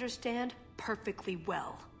 I understand perfectly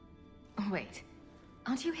well. Wait,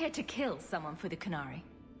 aren't you here to kill someone for the Qunari?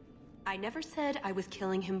 I never said I was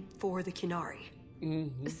killing him for the Qunari.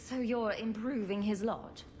 So you're improving his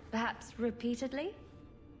lot? Perhaps repeatedly?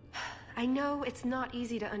 I know it's not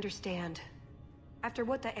easy to understand. After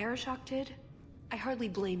what the Aeroshock did, I hardly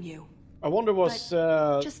blame you. I wonder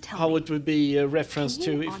how it would be a reference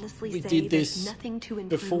to if we did this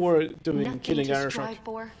before doing killing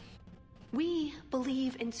Aeroshock. We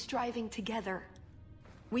believe in striving together.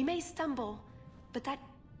 We may stumble, but that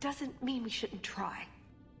doesn't mean we shouldn't try.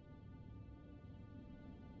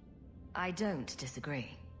 I don't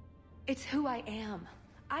disagree. It's who I am.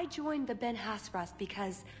 I joined the Ben Hasras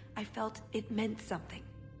because I felt it meant something.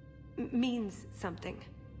 Means something.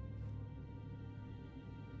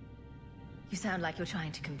 You sound like you're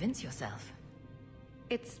trying to convince yourself.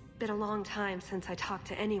 It's been a long time since I talked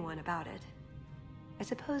to anyone about it. I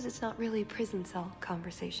suppose it's not really prison cell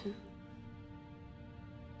conversation.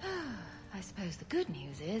 I suppose the good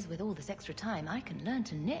news is, with all this extra time, I can learn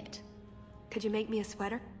to knit. Could you make me a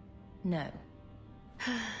sweater? No.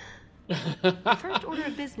 The first order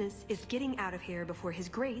of business is getting out of here before His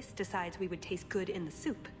Grace decides we would taste good in the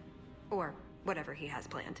soup. Or whatever he has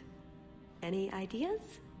planned. Any ideas?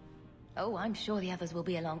 Oh, I'm sure the others will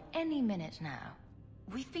be along any minute now.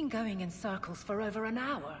 We've been going in circles for over an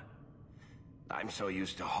hour. I'm so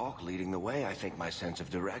used to Hawk leading the way, I think my sense of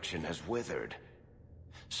direction has withered.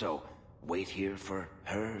 So, wait here for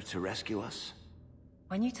her to rescue us?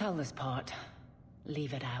 When you tell this part,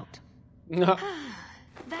 leave it out.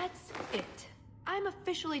 That's it. I'm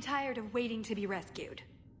officially tired of waiting to be rescued.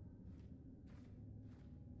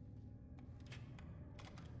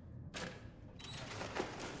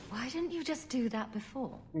 Why didn't you just do that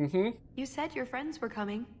before? You said your friends were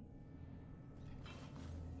coming.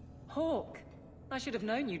 Hawk, I should have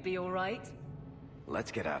known you'd be all right.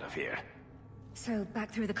 Let's get out of here. So,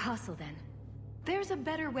 back through the castle then? There's a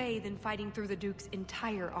better way than fighting through the Duke's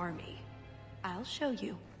entire army. I'll show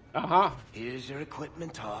you. Here's your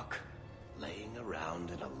equipment, Hawk. Laying around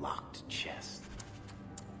in a locked chest.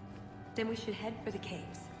 Then we should head for the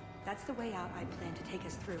caves. That's the way out I planned to take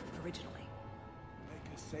us through originally. They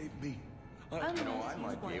can save me. I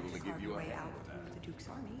might be able to give you a hand with that. The Duke's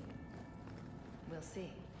army. We'll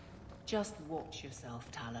see. Just watch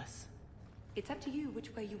yourself, Talus. It's up to you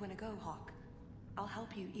which way you want to go, Hawk. I'll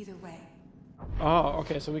help you either way.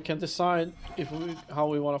 Okay, so we can decide how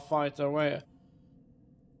we want to fight our way.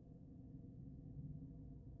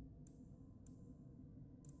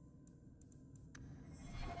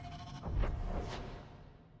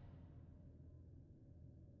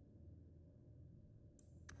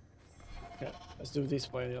 Okay, let's do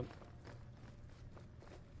this way then.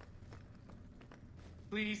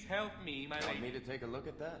 Please help me, my lady. Want me to take a look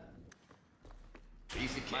at that?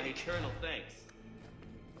 My eternal thanks.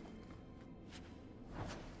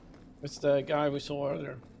 It's the guy we saw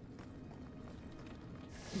earlier.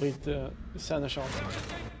 With the seneschal.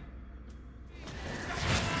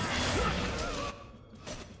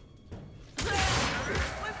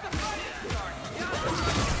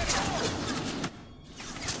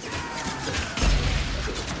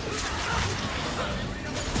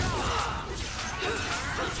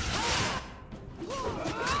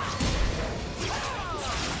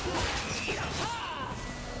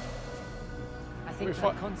 I think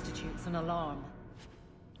that constitutes an alarm.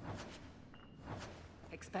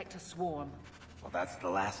 Expect a swarm. Well, that's the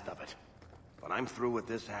last of it. When I'm through with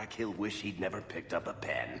this hack, he'll wish he'd never picked up a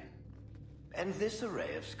pen. And this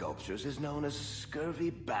array of sculptures is known as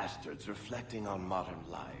scurvy bastards reflecting on modern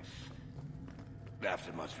life.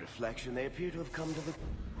 After much reflection, they appear to have come to the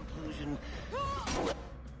conclusion...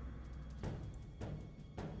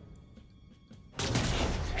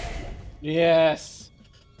 Yes!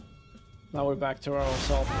 Now we're back to our own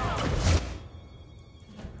self.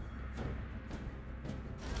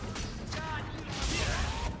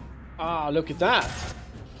 Ah, look at that!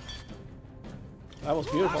 That was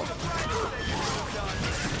beautiful.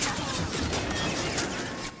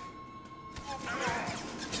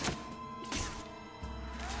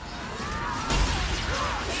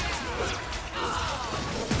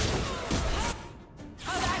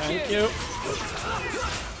 Thank you.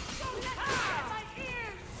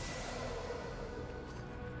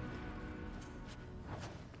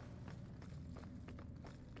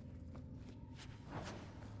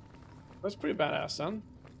 That's pretty badass, son.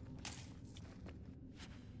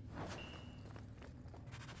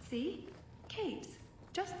 See? Caves.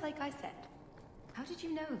 Just like I said. How did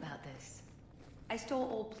you know about this? I stole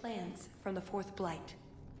old plans from the Fourth Blight.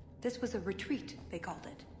 This was a retreat, they called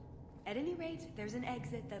it. At any rate, there's an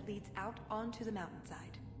exit that leads out onto the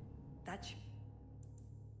mountainside. That's...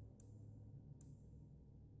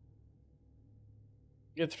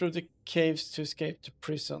 Get through the caves to escape to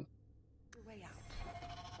prison. your way out.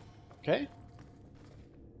 Okay.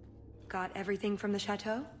 Got everything from the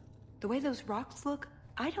chateau? The way those rocks look,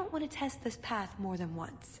 I don't want to test this path more than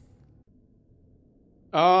once.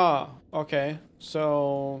 Ah, okay.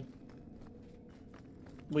 So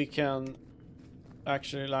we can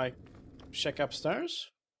actually like check upstairs.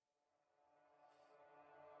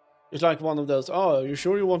 It's like one of those. Oh, you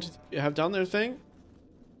sure you want to have done everything?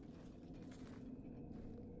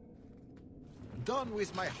 Done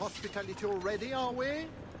with my hospitality already, are we?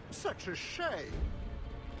 Such a shame.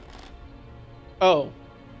 Oh.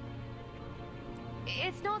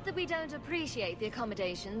 It's not that we don't appreciate the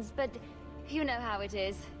accommodations, but you know how it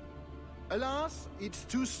is. Alas, it's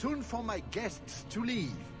too soon for my guests to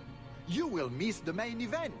leave. You will miss the main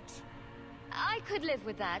event. I could live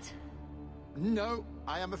with that. No,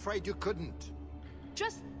 I am afraid you couldn't.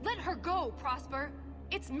 Just let her go, Prosper.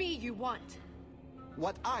 It's me you want.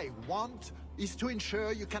 What I want is to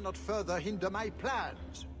ensure you cannot further hinder my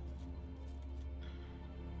plans.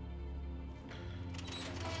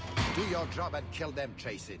 Do your job and kill them,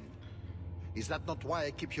 Jason. Is that not why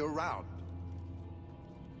I keep you around?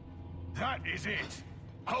 That is it.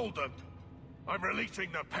 Hold them. I'm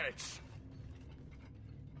releasing the pets.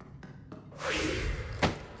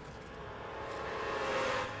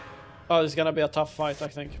 Oh, this is gonna be a tough fight, I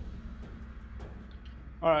think.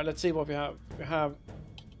 Alright, let's see what we have. We have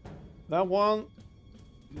that one.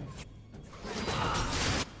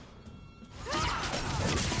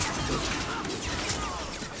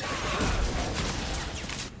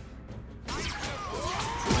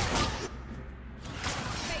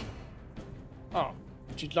 Oh,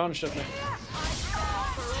 she lunged at me.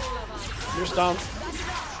 You're stunned.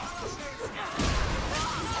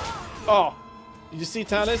 Oh, did you see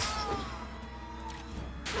Talis?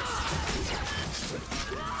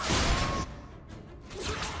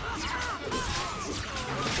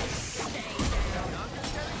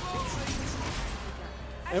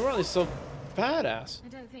 Everyone is so badass. I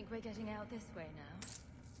don't think we're getting out this way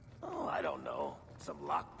now. Oh, I don't know. Some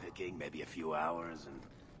lockpicking, maybe a few hours, and...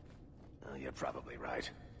 Oh, you're probably right.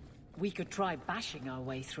 We could try bashing our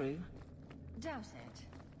way through. Doubt it.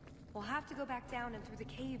 We'll have to go back down and through the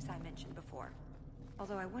caves I mentioned before.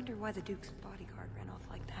 Although I wonder why the Duke's bodyguard ran off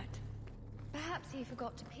like that. Perhaps he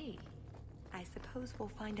forgot to pee. I suppose we'll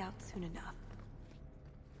find out soon enough.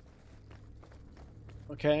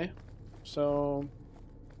 Okay, so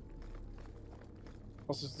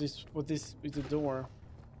what's this? What this with the door?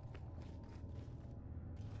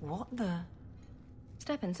 What the?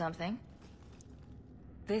 Step in something.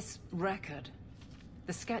 This record.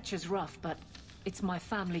 The sketch is rough, but it's my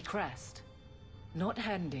family crest. Not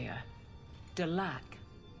Hendir. Delac,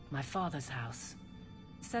 my father's house.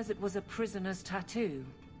 Says it was a prisoner's tattoo.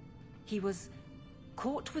 He was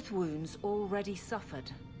caught with wounds already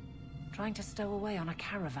suffered, trying to stow away on a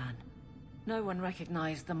caravan. No one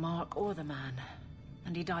recognized the mark or the man,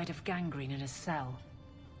 and he died of gangrene in his cell.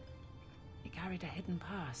 He carried a hidden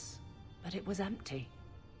purse, but it was empty.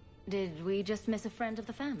 Did we just miss a friend of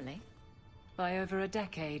the family? By over a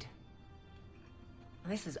decade.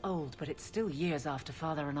 This is old, but it's still years after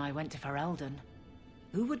Father and I went to Ferelden.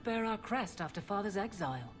 Who would bear our crest after Father's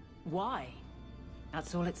exile? Why?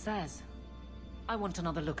 That's all it says. I want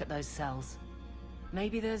another look at those cells.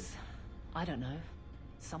 Maybe there's... I don't know.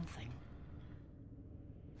 Something.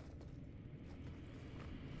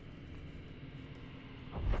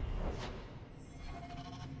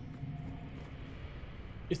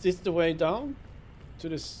 Is this the way down to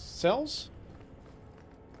the cells?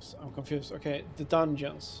 I'm confused. Okay, the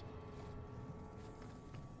dungeons.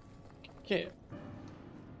 Okay.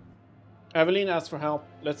 Evelyn asks for help.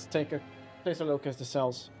 Let's take a closer look at the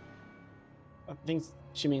cells. I think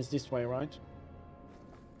she means this way, right?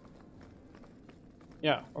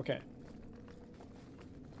 Yeah, okay.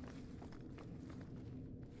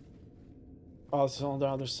 Oh, it's on the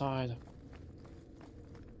other side.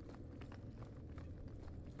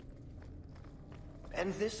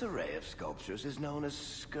 And this array of sculptures is known as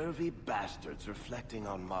scurvy bastards reflecting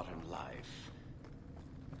on modern life.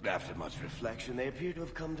 After much reflection, they appear to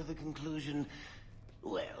have come to the conclusion,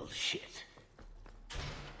 well, shit.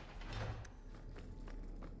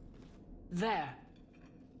 There.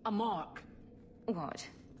 A mark. What?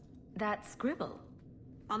 That scribble?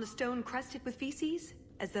 On the stone crusted with feces?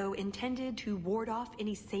 As though intended to ward off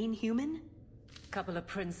any sane human? Couple of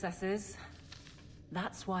princesses.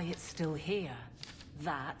 That's why it's still here.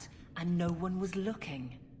 That, and no one was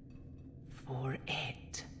looking. For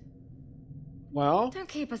it. Well? Don't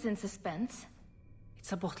keep us in suspense.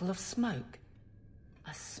 It's a bottle of smoke.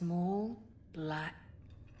 A small, black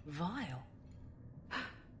vial.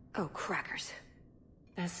 Oh, crackers.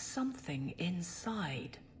 There's something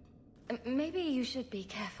inside. Maybe you should be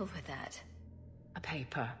careful with that. A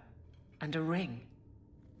paper. And a ring.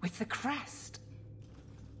 With the crest.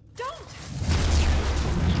 Don't!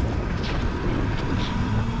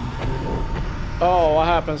 Oh, what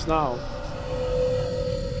happens now?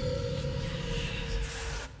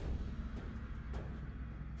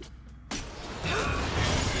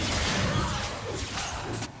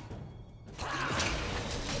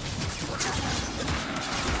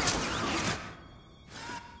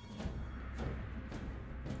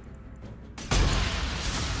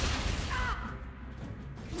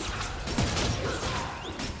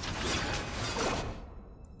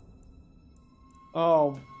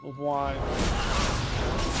 Oh, why?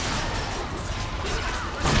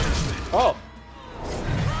 Oh!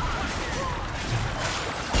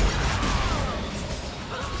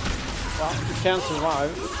 Well, you can't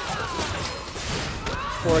survive.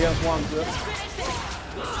 4 against 1, good.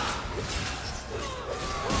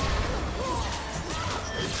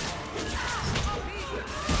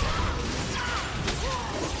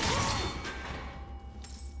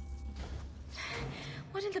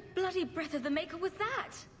 What in the bloody breath of the Maker was that?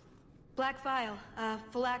 Black vial, a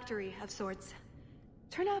phylactery of sorts.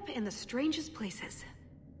 Turn up in the strangest places.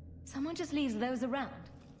 Someone just leaves those around.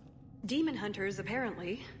 Demon hunters,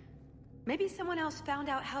 apparently. Maybe someone else found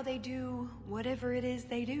out how they do whatever it is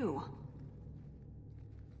they do.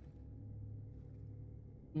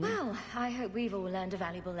 Well, I hope we've all learned a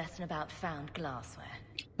valuable lesson about found glassware.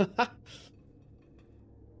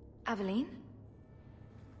 Aveline?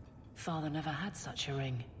 Father never had such a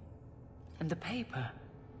ring. And the paper.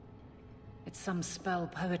 It's some spell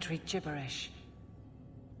poetry gibberish.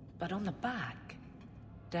 But on the back,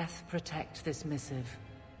 death protect this missive.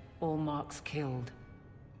 All marks killed.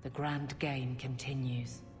 The grand gain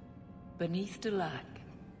continues. Beneath Delac,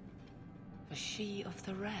 a she of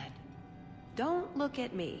the red. Don't look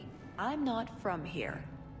at me. I'm not from here.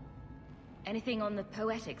 Anything on the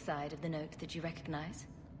poetic side of the note that you recognize?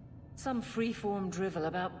 Some freeform drivel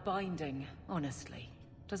about binding, honestly.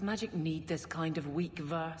 Does magic need this kind of weak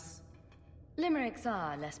verse? Limericks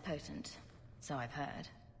are less potent, so I've heard.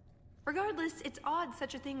 Regardless, it's odd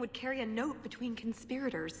such a thing would carry a note between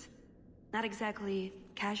conspirators. Not exactly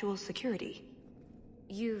casual security.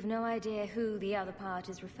 You've no idea who the other part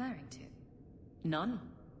is referring to? None.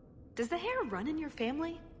 Does the hair run in your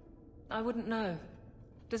family? I wouldn't know.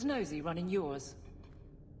 Does Nosy run in yours?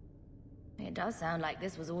 It does sound like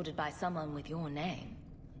this was ordered by someone with your name.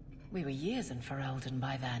 We were years in Ferelden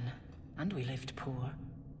by then, and we lived poor.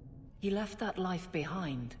 He left that life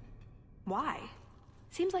behind. Why?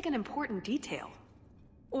 Seems like an important detail.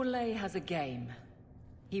 Orlais has a game.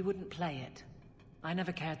 He wouldn't play it. I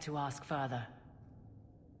never cared to ask further.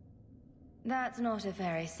 That's not a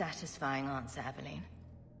very satisfying answer, Aveline.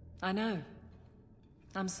 I know.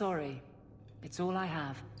 I'm sorry. It's all I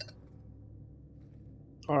have.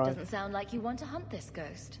 All right. Doesn't sound like you want to hunt this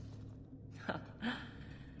ghost.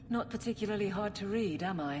 Not particularly hard to read,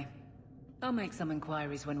 am I? I'll make some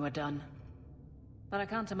inquiries when we're done. But I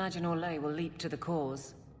can't imagine Orlais will leap to the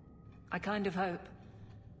cause. I kind of hope...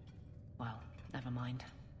 Well, never mind.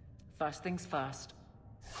 First things first.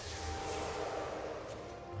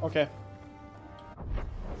 Okay.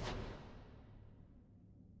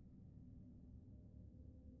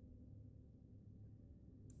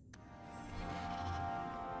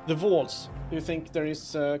 The vaults. Do you think there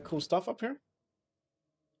is cool stuff up here?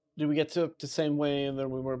 Do we get to the same way that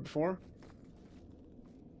we were before?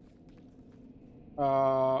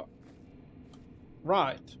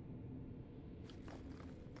 Right.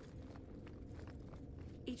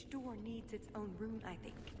 Each door needs its own rune, I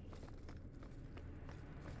think.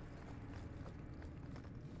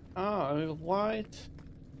 Ah, white.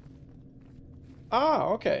 Ah,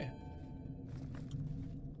 okay.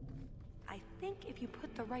 I think if you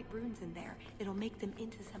put the right runes in there, it'll make them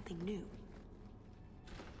into something new.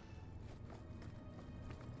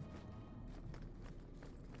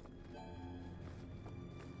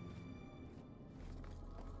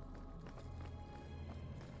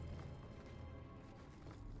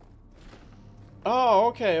 Oh,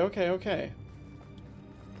 okay.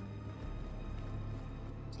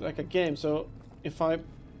 It's like a game, so if I...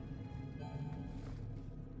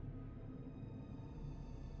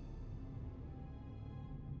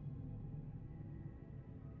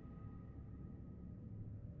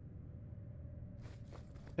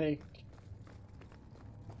 take...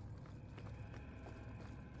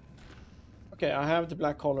 Okay, I have the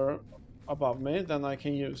black color above me, then I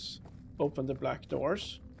can open the black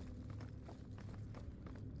doors.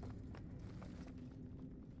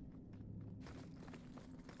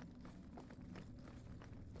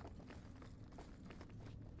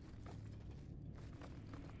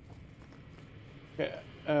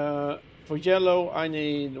 Okay, for yellow I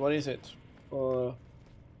need, what is it? What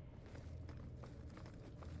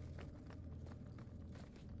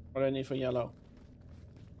do I need for yellow?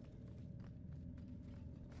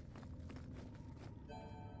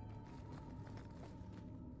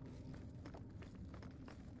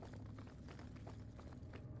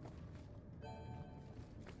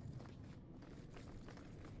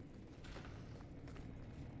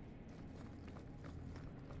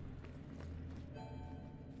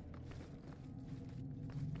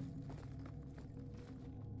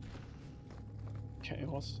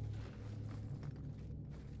 Chaos.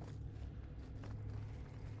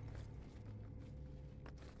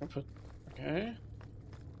 I put, okay.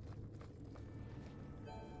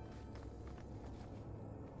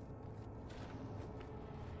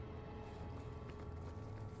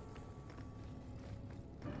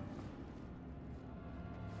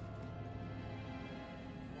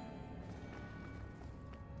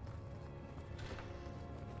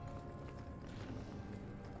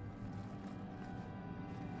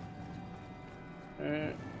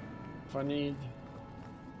 If I need...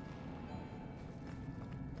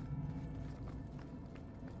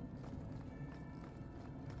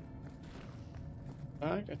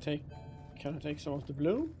 back, can I take some of the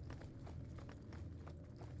blue?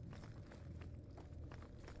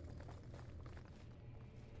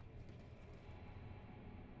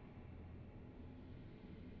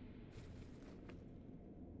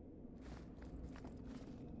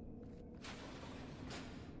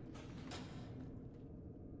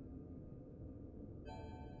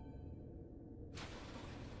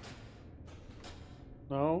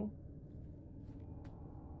 No.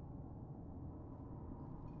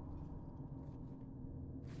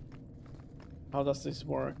 How does this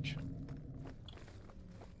work?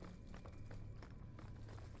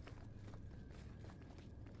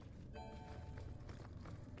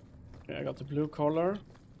 Okay, I got the blue color.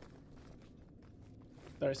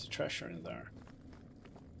 There is a treasure in there.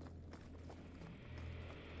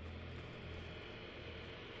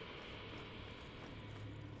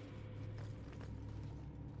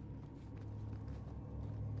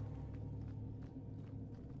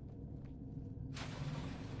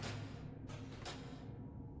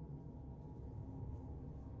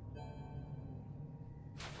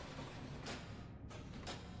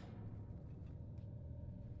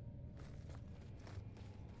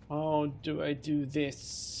 How do I do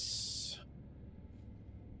this?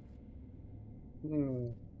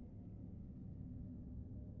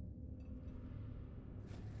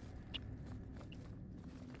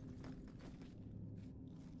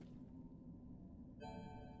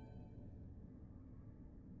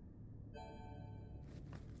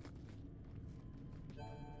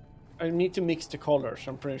 I need to mix the colors,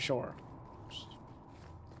 I'm pretty sure.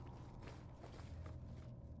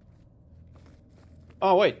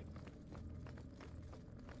 Oh, wait.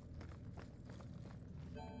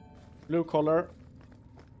 Blue color.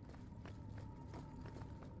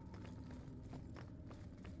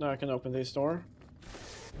 Now I can open this door.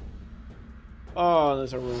 Oh,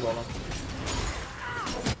 there's a rune golem.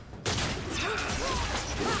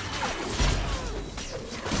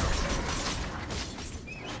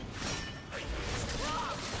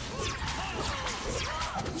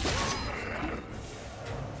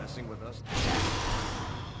 Messing with us?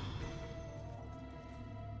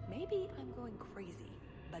 Maybe I'm going crazy,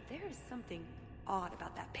 but there is something odd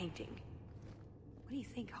about that painting. What do you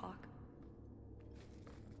think, Hawk?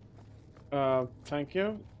 Thank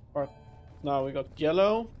you. But now we got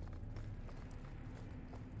yellow.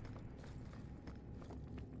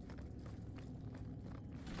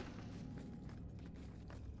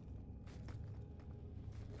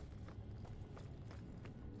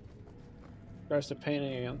 There's the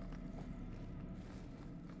painting again.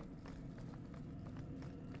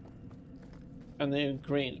 And then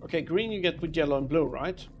green. Okay, green you get with yellow and blue,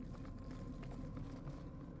 right?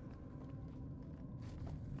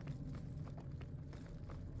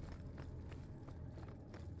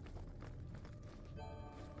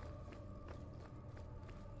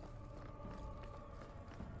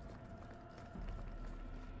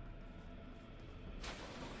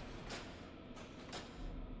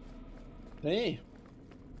 Hey.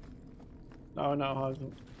 Now I know how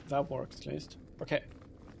that works at least. Okay.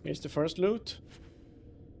 Here's the first loot.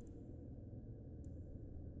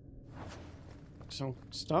 Some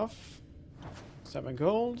stuff. 7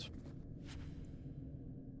 gold.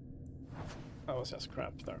 That was just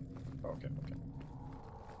crap there. Okay, okay.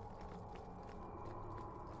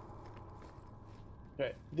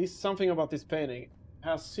 Okay, this something about this painting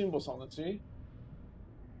has symbols on it, see?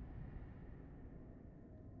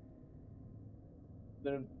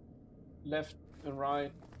 They're left and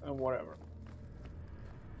right and whatever.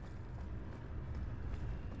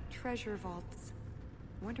 Treasure vaults.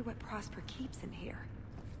 Wonder what Prosper keeps in here.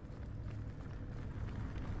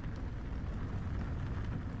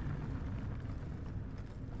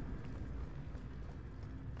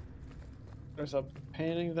 There's a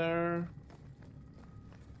painting there.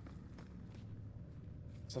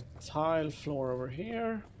 There's a tile floor over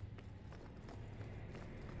here.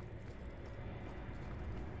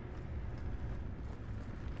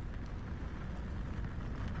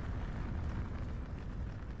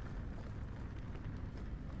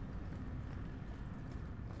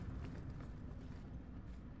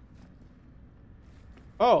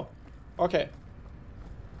 Oh, okay.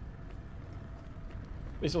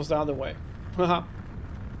 This was the other way. Haha.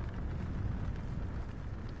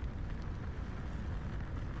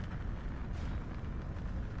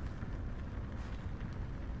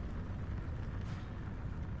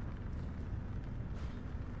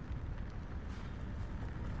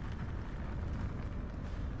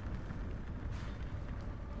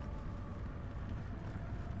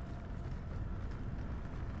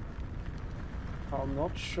 I'm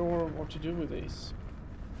not sure what to do with these.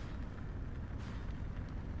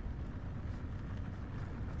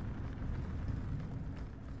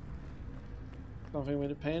 Something with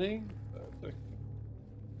the painting?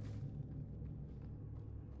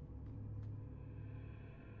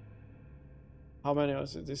 How many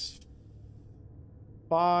was it? This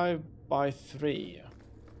 5 by 3.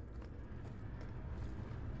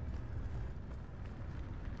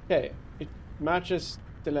 Okay, it matches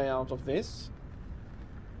the layout of this.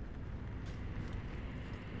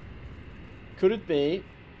 Could it be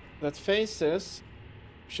that faces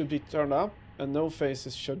should be turned up and no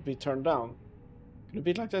faces should be turned down? Could it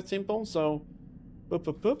be like that simple? So, boop,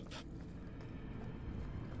 boop, boop.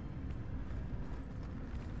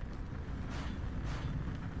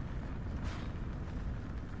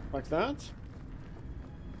 Like that.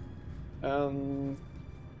 And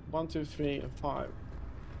 1, 2, 3, and 5.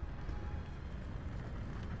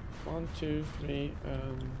 1, 2, 3,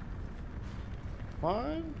 and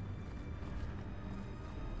 5.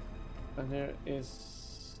 And there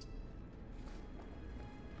is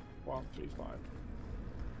 1, 3,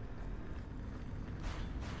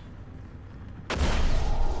 5.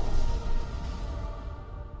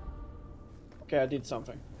 Okay, I did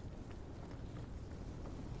something.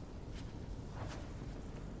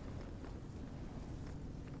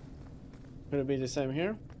 Could it be the same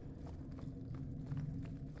here?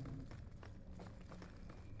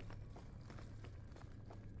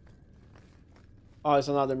 Oh, it's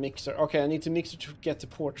another mixer. Okay, I need to mix it to get the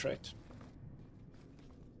portrait.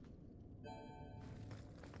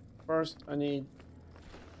 First, I need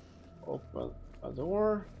to open a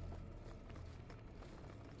door.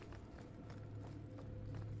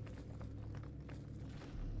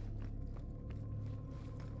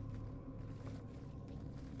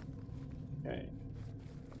 Okay.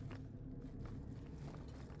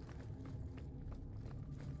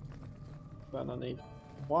 Then I need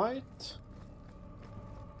white.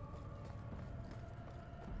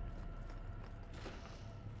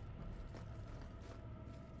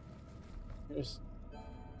 Here's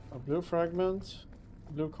a blue fragment,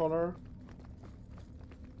 blue color.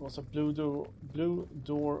 Was a blue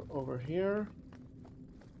door over here.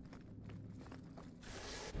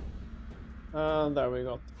 And there we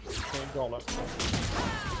got the golem.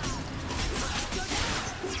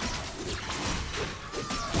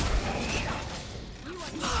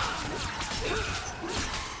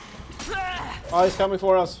 Oh, he's coming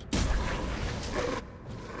for us.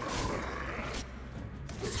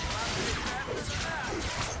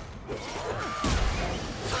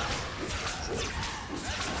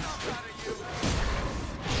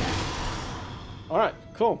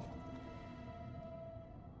 Cool.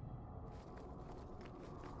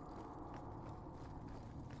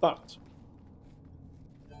 But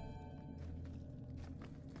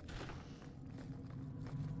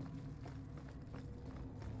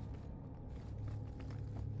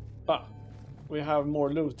we have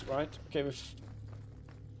more loot, right? Okay,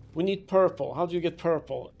 we need purple. How do you get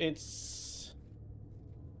purple? It's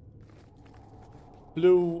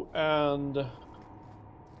blue and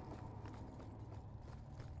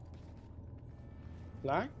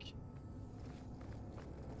black.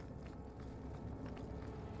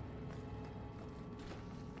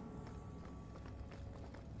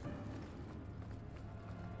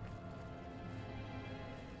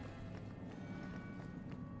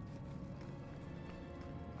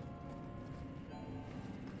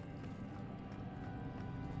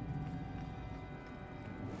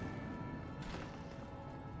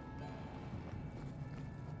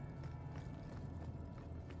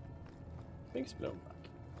 Things blown back.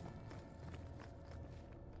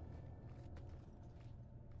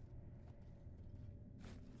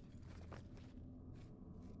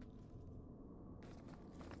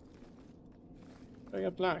 I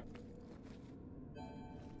got black.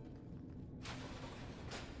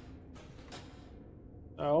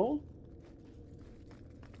 Oh.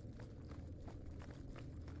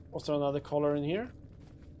 Was there another color in here?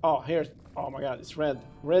 Oh, here. Oh my god, it's red.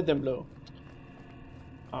 Red and blue.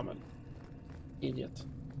 I'm an idiot.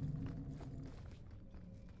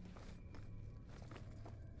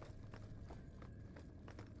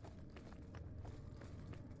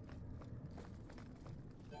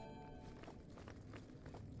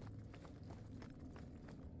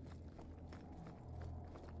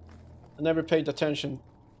 I never paid attention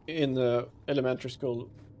in the elementary school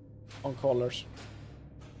on colors,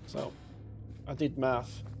 so I did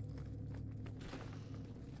math.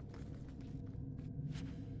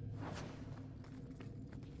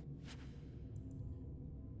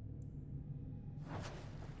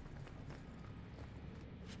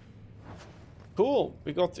 Cool,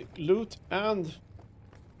 we got the loot and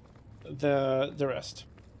the rest.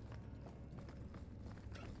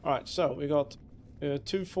 All right, so we got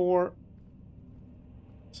 2, 4.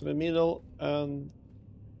 So the middle, and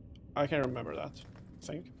I can't remember that, I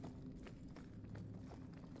think.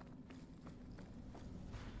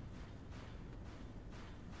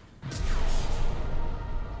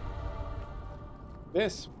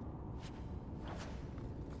 This.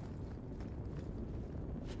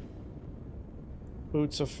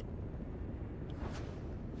 Boots of...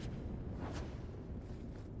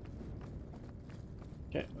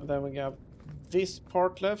 Okay, and then we have this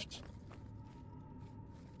part left,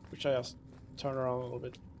 which I just turn around a little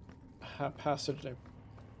bit haphazardly.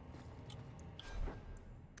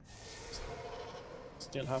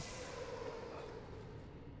 Still have.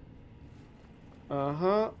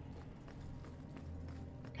 What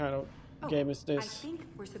kind of game is this? I think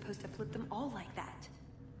we're supposed to flip them all like that.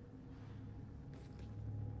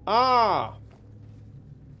 Ah!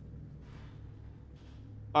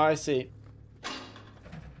 I see.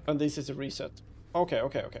 And this is a reset. Okay.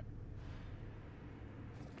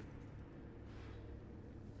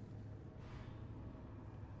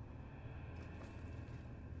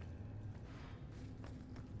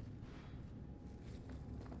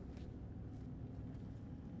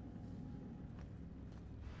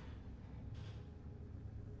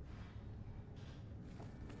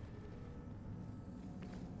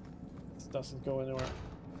 This doesn't go anywhere.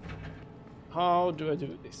 How do I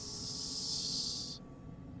do this?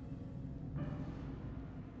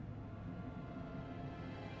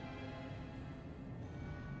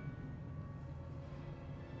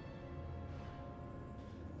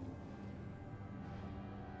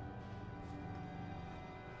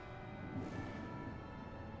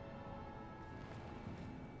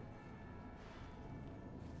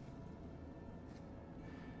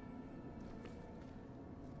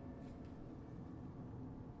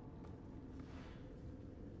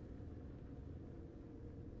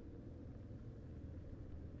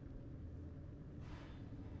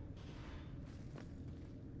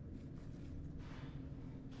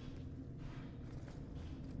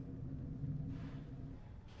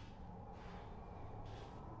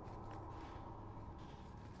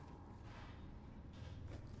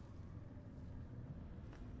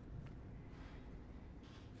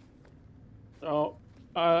 Oh,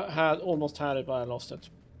 I had almost had it, but I lost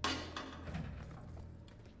it. I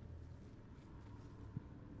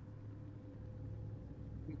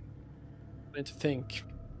need to think.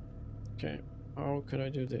 Okay, how could I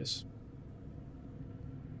do this?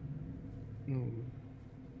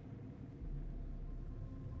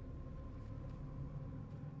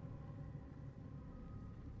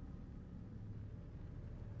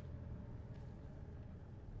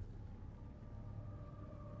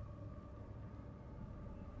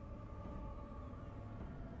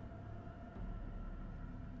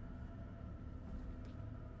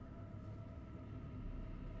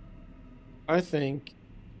 I think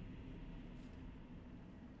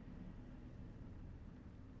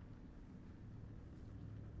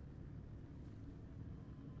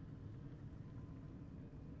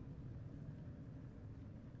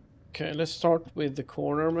okay, let's start with the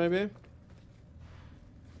corner maybe.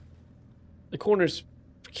 The corner's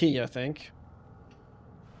key, I think.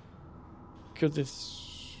 Because it's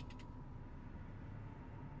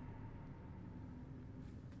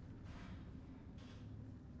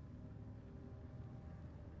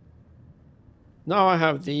now I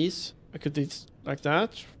have these. I could do it like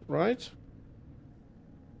that, right?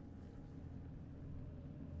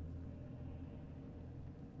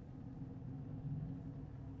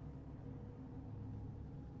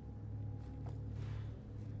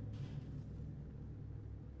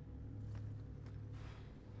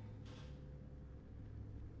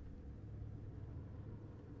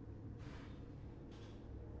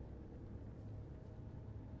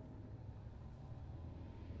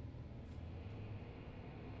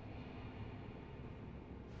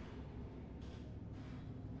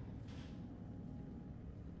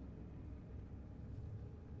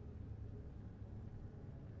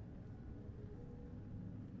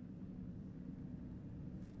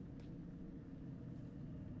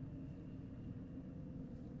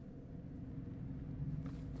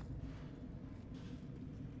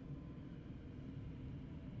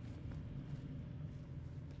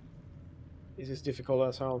 This is difficult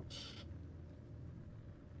as hell.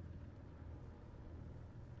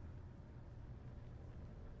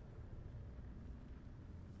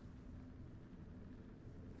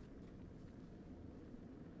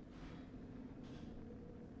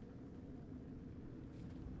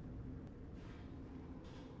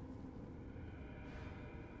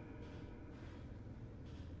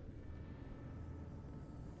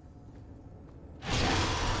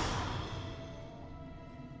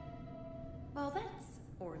 Well, that's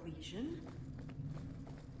orlesian.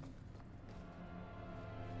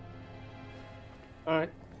 All right.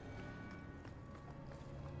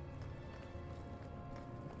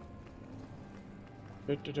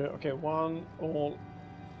 Okay, one, all.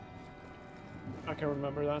 I can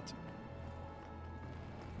remember that.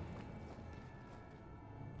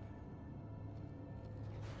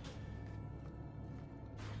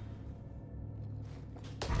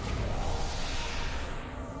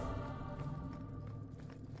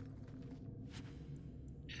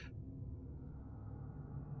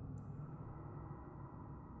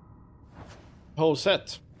 Whole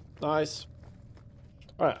set. Nice.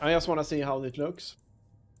 Alright, I just want to see how it looks.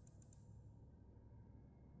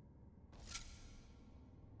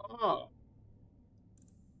 Oh.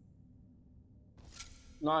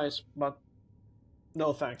 Nice, but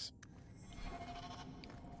no thanks.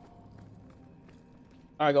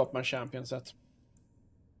 I got my champion set.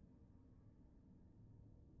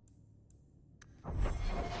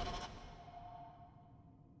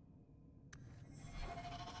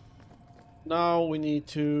 Now we need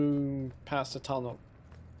to pass the tunnel.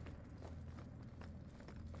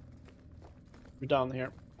 We're down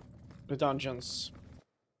here. The dungeons.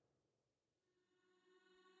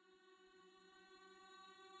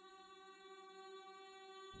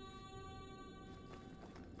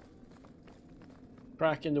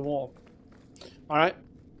 Crack in the wall. Alright.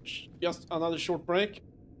 Just another short break.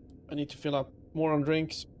 I need to fill up more on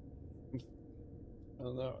drinks.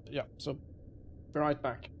 And yeah, so be right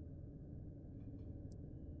back.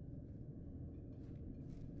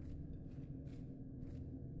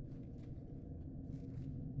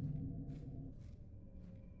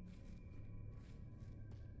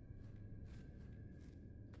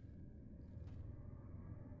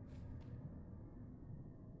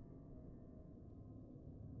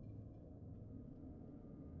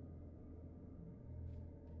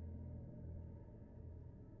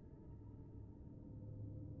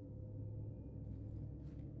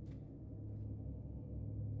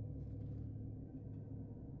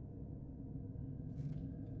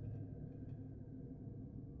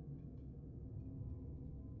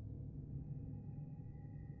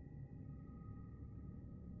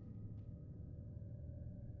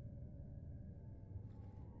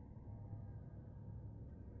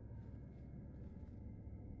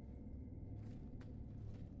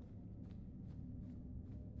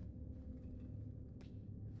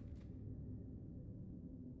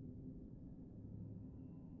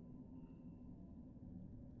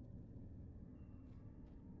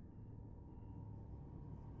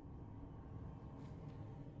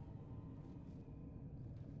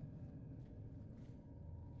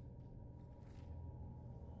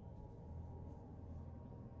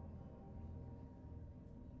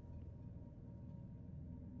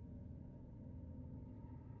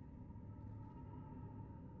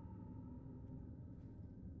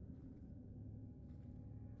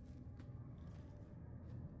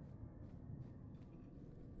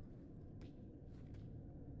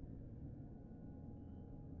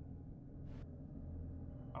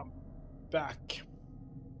 back.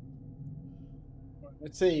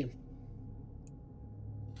 Let's see.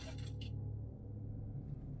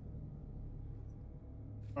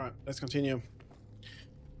 All right, let's continue.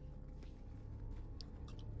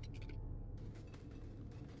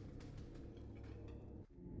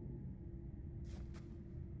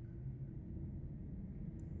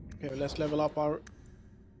 Okay, let's level up our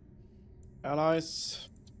allies.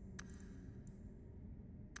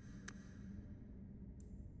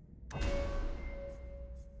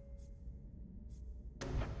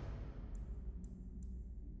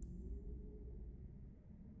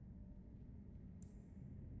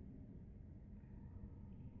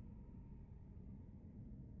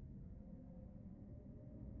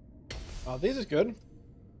 Oh, this is good.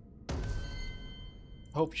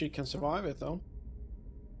 Hope she can survive it though.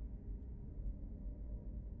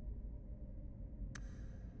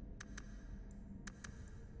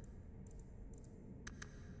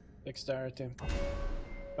 Dexterity.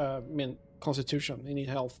 I mean, constitution. You need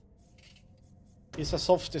health. He's a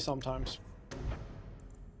softy sometimes.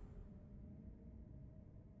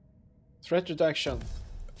 Threat reduction.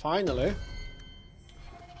 Finally.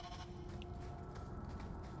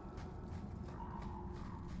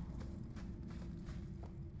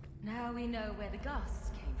 Now we know where the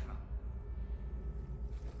ghasts came from.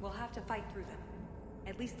 We'll have to fight through them.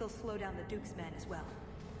 At least they'll slow down the Duke's men as well.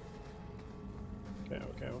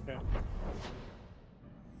 Okay.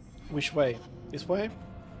 Which way? This way?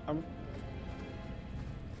 I'm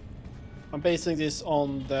basing this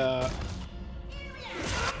on the...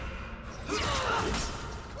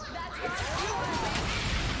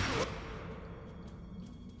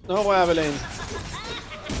 No, Evelyn.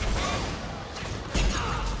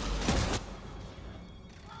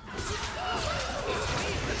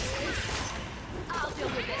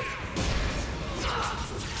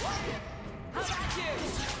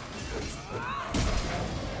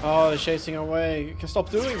 Oh, they're chasing away. You can stop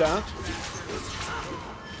doing that.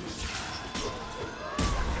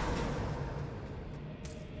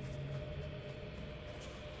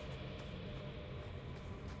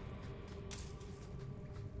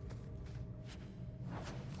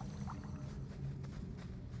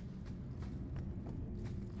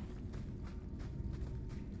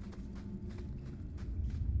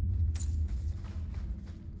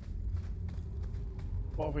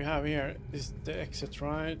 What we have here is the exit,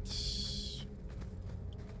 right?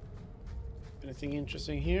 Anything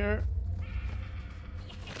interesting here?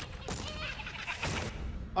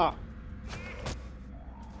 Ah,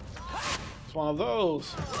 it's one of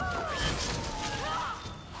those.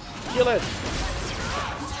 Kill it.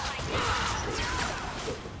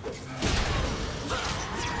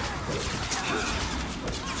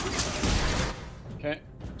 Okay,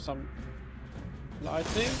 some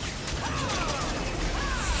lightning.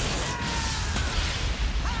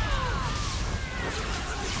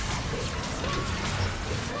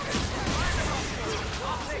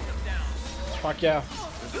 Fuck yeah.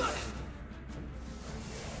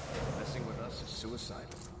 Messing with us is suicidal.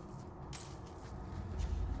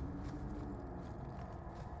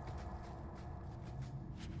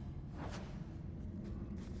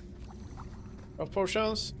 Of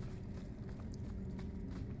potions.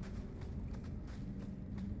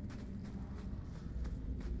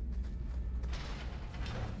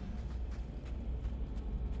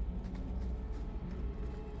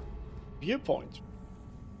 Viewpoint.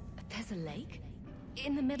 There's a lake?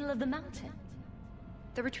 In the middle of the mountain?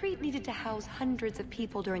 The retreat needed to house hundreds of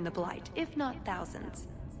people during the Blight, if not thousands.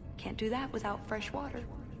 Can't do that without fresh water.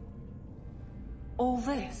 All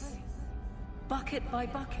this? Bucket by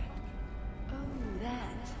bucket? Oh,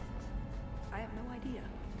 that. I have no idea.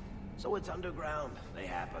 So it's underground. They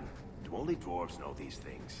happen. Do only dwarves know these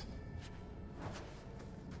things?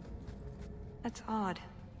 That's odd.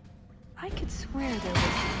 I could swear there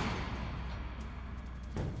was...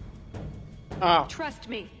 Ah. Trust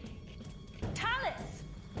me. Talus!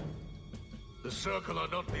 The Circle are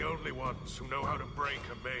not the only ones who know how to break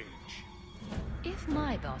a mage. If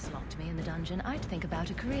my boss locked me in the dungeon, I'd think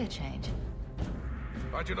about a career change.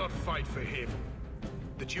 I do not fight for him.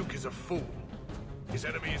 The Duke is a fool. His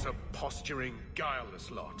enemies a posturing,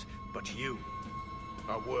 guileless lot. But you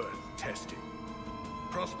are worth testing.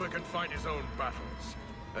 Prosper can fight his own battles,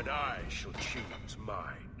 and I shall choose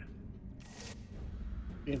mine.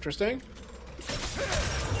 Interesting.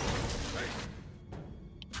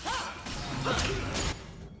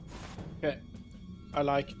 Okay, I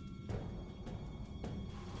like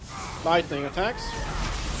lightning attacks,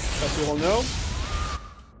 as you all know.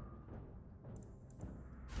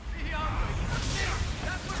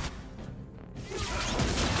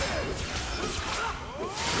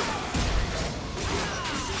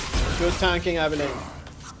 Good tanking, Evelyn.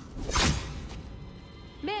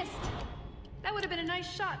 Missed! That would have been a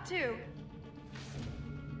nice shot, too.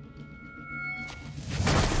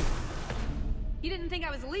 You didn't think I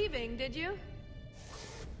was leaving, did you?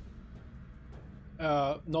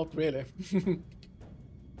 Not really.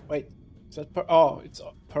 Wait, is that oh, it's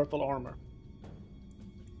purple armor.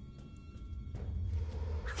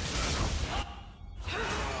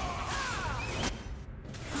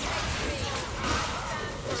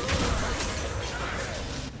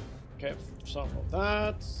 Okay, some of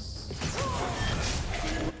that.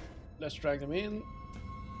 Let's drag them in.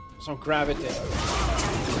 Some gravity.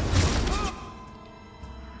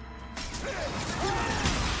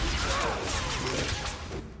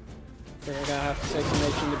 We're gonna have to take the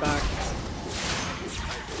mage in the back.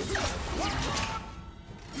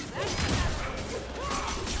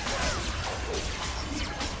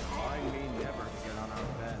 Remind me never to get on our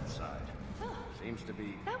bad side. Seems to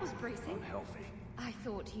be That was bracing. unhealthy. I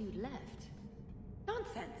thought you'd left.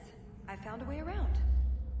 Nonsense. I found a way around.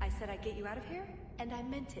 I said I'd get you out of here, and I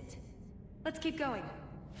meant it. Let's keep going.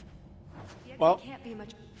 The exit Well, can't be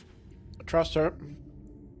much. Trust her.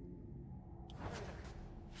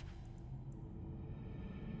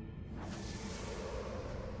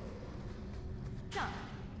 Done.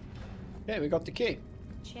 Okay, we got the key.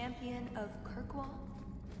 Champion of Kirkwall?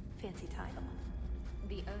 Fancy title.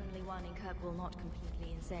 The only one in Kirkwall not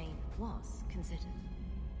completely insane was considered.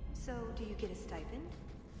 So, do you get a stipend?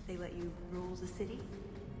 They let you rule the city?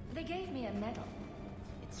 They gave me a medal.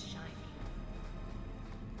 It's shiny.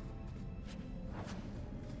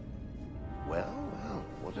 Well, well,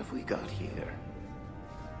 what have we got here?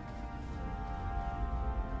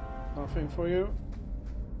 Nothing for you.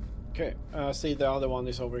 Okay, see the other one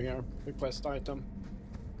is over here. Request item.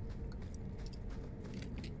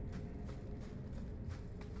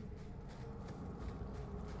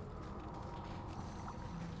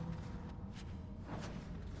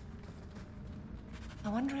 I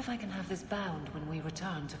wonder if I can have this bound when we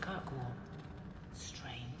return to Kirkwall.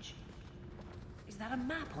 Strange. Is that a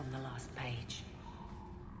map on the last page?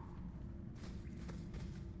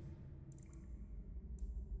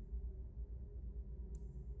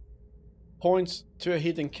 Points to a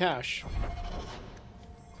hidden cache.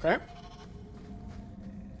 Okay.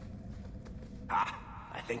 Ah,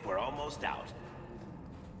 I think we're almost out.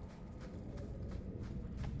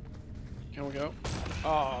 Can we go?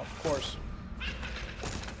 Oh, of course.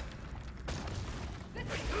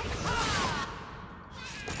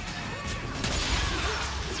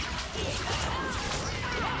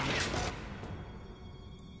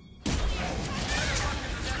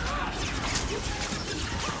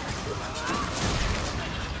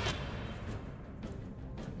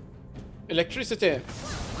 Electricity.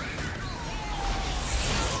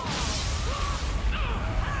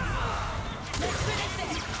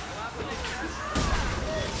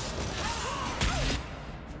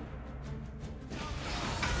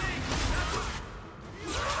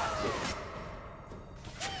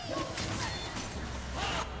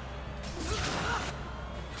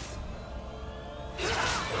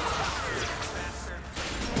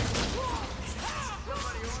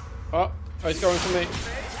 Oh, it's going to me.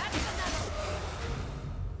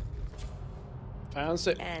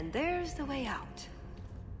 Fancy. And there's the way out.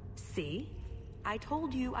 See? I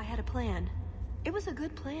told you I had a plan. It was a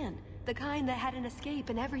good plan. The kind that had an escape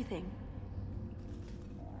and everything.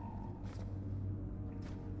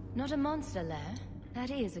 Not a monster lair.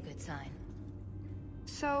 That is a good sign.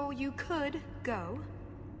 So you could go.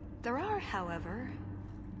 There are, however,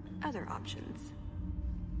 other options.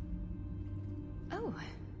 Oh,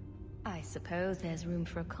 I suppose there's room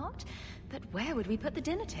for a cot, but where would we put the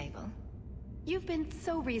dinner table? You've been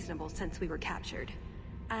so reasonable since we were captured.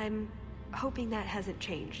 I'm hoping that hasn't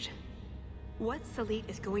changed. What Salit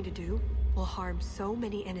is going to do will harm so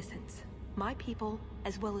many innocents. My people,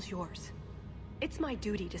 as well as yours. It's my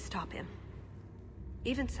duty to stop him.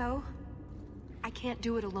 Even so, I can't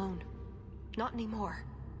do it alone. Not anymore.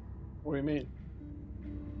 What do you mean?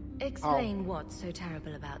 Explain what's so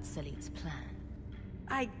terrible about Salit's plan.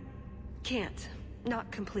 I can't.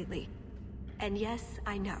 Not completely. And yes,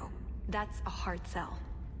 I know. That's a hard sell.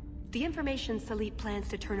 The information Salit plans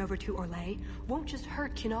to turn over to Orlais won't just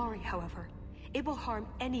hurt Qunari, however. It will harm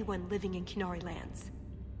anyone living in Qunari lands.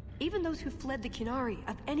 Even those who fled the Qunari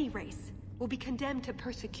of any race will be condemned to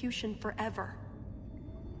persecution forever.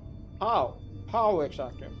 How? How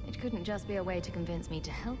exactly? It couldn't just be a way to convince me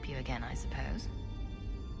to help you again, I suppose.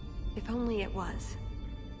 If only it was.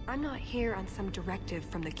 I'm not here on some directive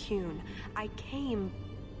from the Qun. I came...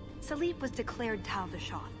 Salit was declared Tal the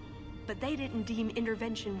Shoth, but they didn't deem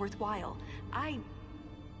intervention worthwhile. I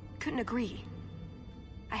couldn't agree.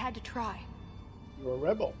 I had to try. You're a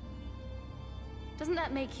rebel. Doesn't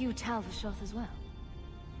that make you Tal Vashoth as well?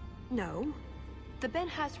 No. The Ben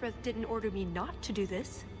Hasrath didn't order me not to do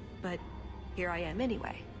this, but here I am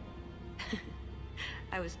anyway.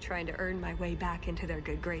 I was trying to earn my way back into their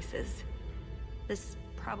good graces. This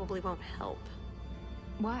probably won't help.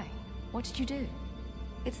 Why? What did you do?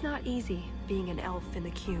 It's not easy being an elf in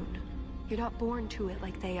the Qun. You're not born to it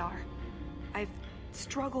like they are. I've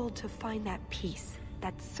struggled to find that peace,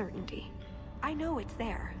 that certainty. I know it's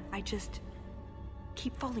there. I just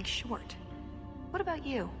keep falling short. What about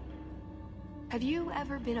you? Have you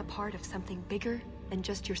ever been a part of something bigger than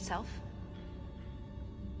just yourself?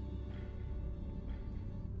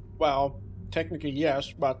 Well, technically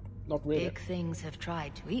yes, but not really. Big things have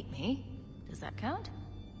tried to eat me. Does that count?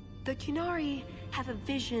 The Qunari have a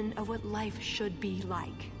vision of what life should be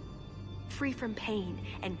like. Free from pain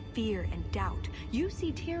and fear and doubt. You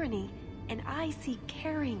see tyranny, and I see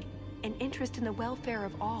caring and interest in the welfare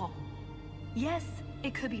of all. Yes,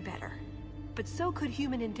 it could be better, but so could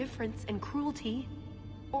human indifference and cruelty.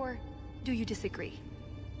 Or do you disagree?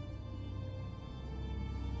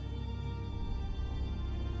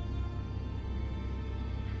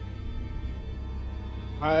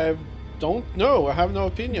 I don't know. I have no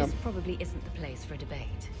opinion. This probably isn't the place for a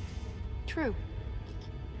debate. True.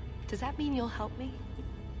 Does that mean you'll help me?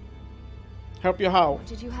 Help you how? What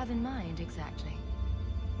did you have in mind exactly?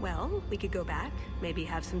 Well, we could go back, maybe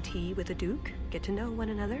have some tea with the Duke, get to know one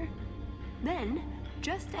another. Then,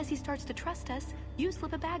 just as he starts to trust us, you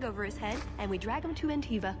slip a bag over his head and we drag him to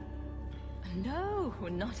Antiva. No,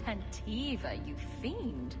 not Antiva, you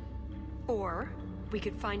fiend. Or we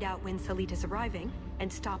could find out when Salit is arriving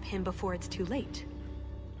and stop him before it's too late.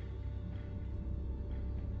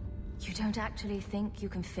 You don't actually think you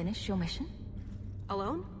can finish your mission?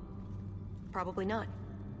 Alone? Probably not.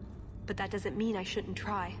 But that doesn't mean I shouldn't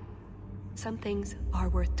try. Some things are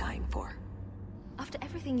worth dying for. After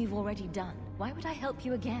everything you've already done, why would I help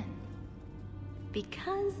you again?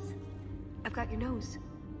 Because I've got your nose.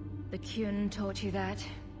 The Qun taught you that?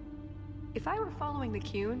 If I were following the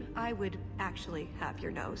Qun, I would actually have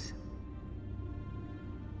your nose.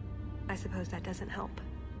 I suppose that doesn't help.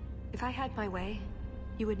 If I had my way,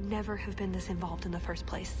 you would never have been this involved in the first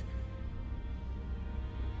place.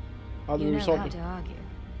 You know how to argue,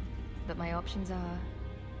 but my options are...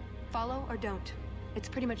 Follow or don't. It's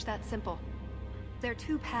pretty much that simple. There are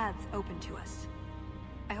two paths open to us.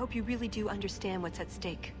 I hope you really do understand what's at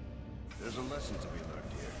stake. There's a lesson to be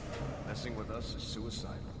learned here. Messing with us is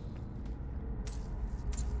suicidal.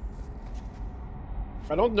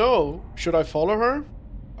 I don't know. Should I follow her?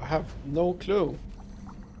 I have no clue.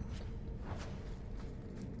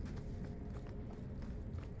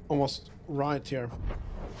 Almost right here.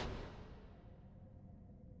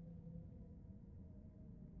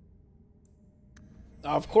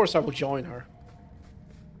 Of course I will join her.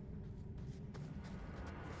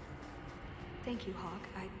 Thank you, Hawk.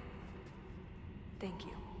 Thank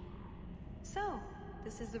you. So,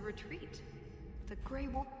 this is the retreat. The Grey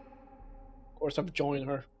Wolf. Of course I've joined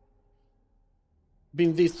her.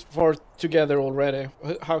 Been this far together already.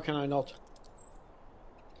 How can I not?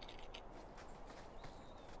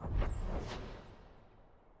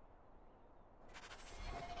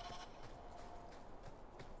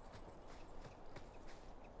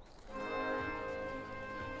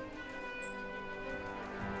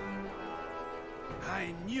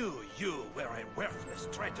 I knew you were a worthless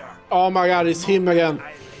traitor. Oh my god, it's him again. I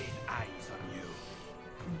laid eyes on you.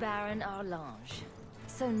 Baron Arlange.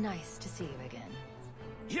 So nice to see you again.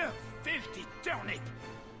 You filthy turnip!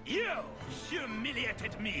 You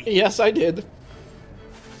humiliated me! Yes, I did.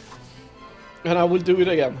 And I will do it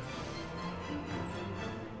again.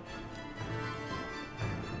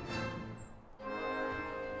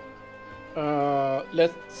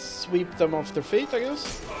 Let's sweep them off their feet, I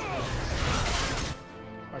guess.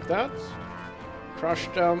 Like that. Crush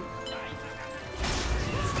them.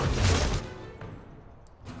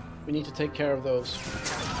 We need to take care of those.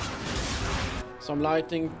 Some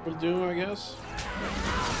lighting will do, I guess.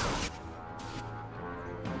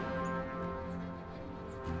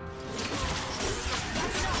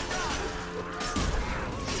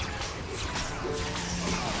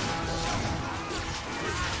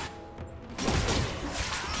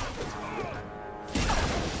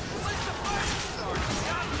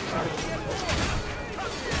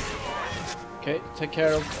 Okay, take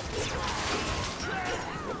care of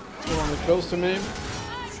the one that's close to me.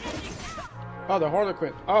 Oh, the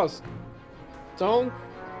Harlequin. Oh, don't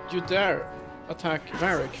you dare attack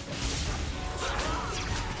Varric.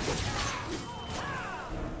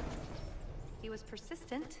 He was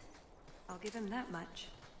persistent, I'll give him that much.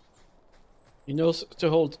 He knows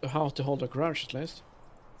how to hold a grudge at least.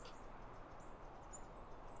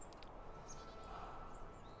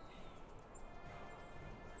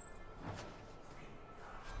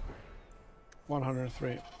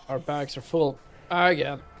 $103. Our bags are full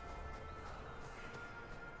again.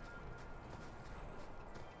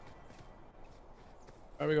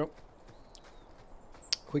 There we go.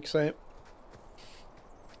 Quick save.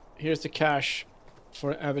 Here's the cash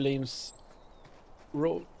for Eveline's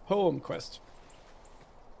poem quest.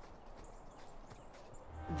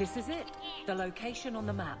 This is it. The location on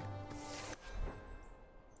the map.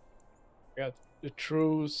 Got the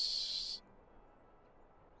truce.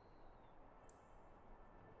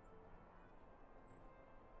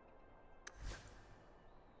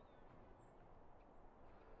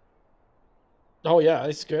 Oh yeah,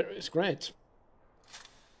 it's good. It's great.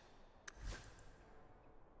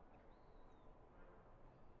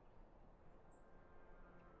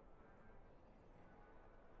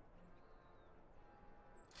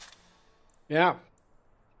 Yeah.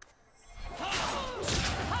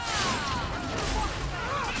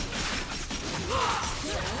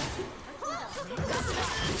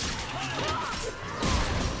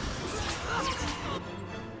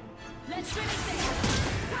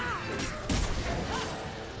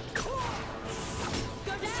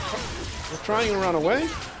 We're trying to run away.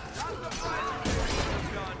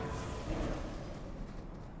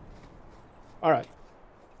 All right.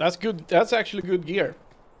 That's good. That's actually good gear.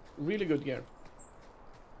 Really good gear.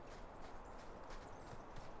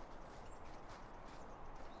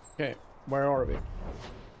 Okay, where are we?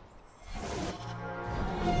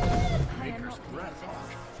 Maker's breath,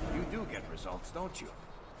 Hawk. You do get results, don't you?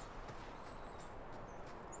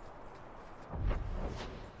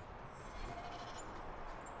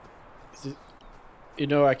 Is it, you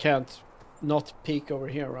know, I can't not peek over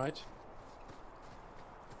here, right?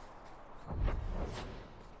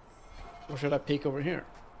 Or should I peek over here?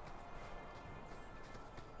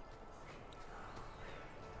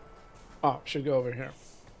 Oh, should go over here.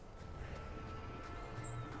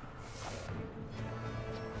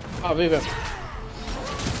 Ah, Vivian.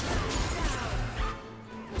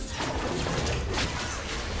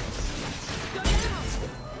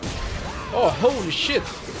 Oh, holy shit!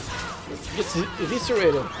 He gets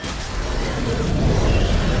eviscerated.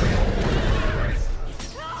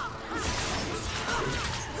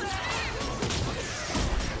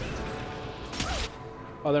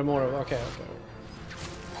 Oh, there are more of. Okay, okay.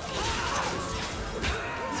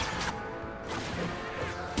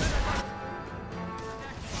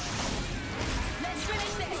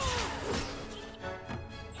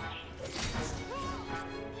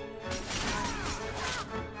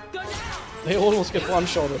 They almost get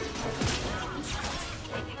one-shotted.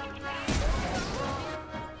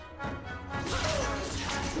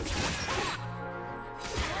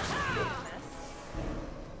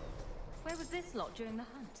 Where was this lot during the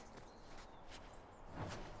hunt?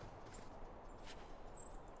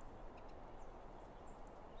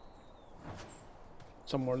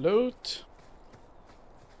 Some more loot.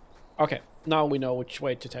 Okay, now we know which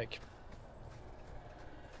way to take.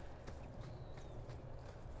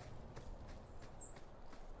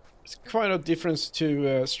 It's quite a difference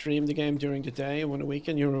to stream the game during the day when a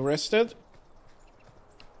weekend you're rested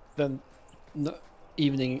than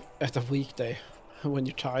evening at a weekday when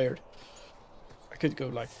you're tired. I could go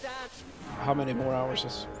like how many more hours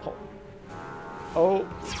is oh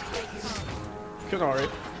Qunari.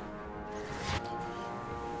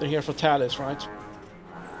 They're here for Talis, right?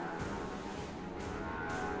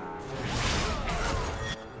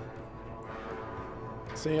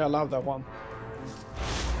 See, I love that one.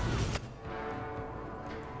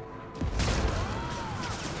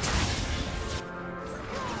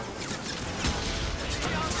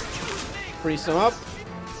 Freeze them up.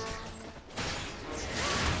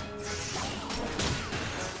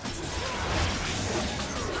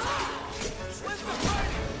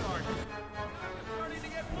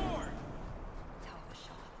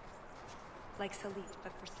 Like Salit,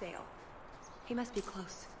 but for sale. He must be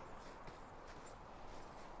close.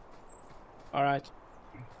 All right.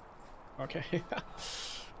 Okay.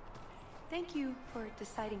 Thank you for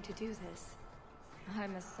deciding to do this.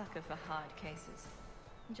 I'm a sucker for hard cases.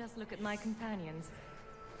 Just look at my companions.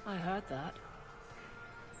 I heard that.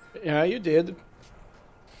 Yeah, you did.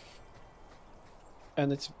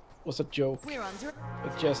 And it was a joke. We're under.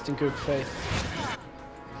 But just in good faith.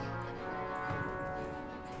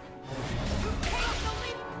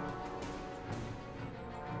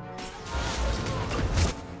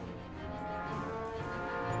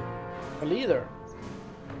 A leader.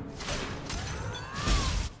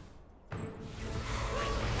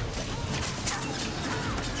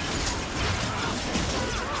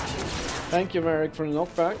 Thank you, Merrick, for the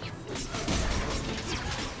knockback.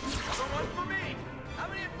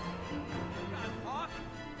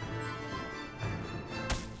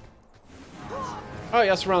 Oh, he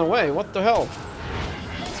has to run away. What the hell?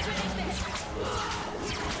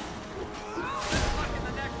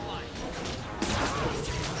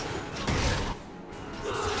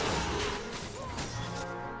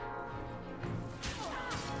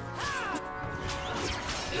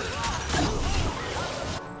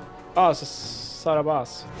 Oh, it's a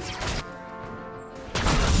Sarabas.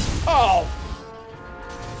 Oh!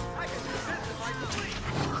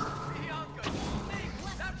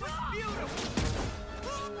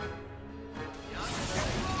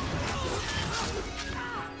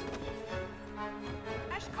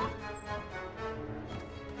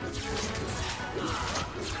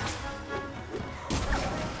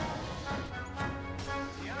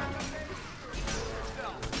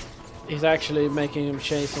 He's actually making him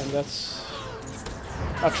chase him. That's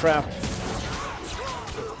a trap.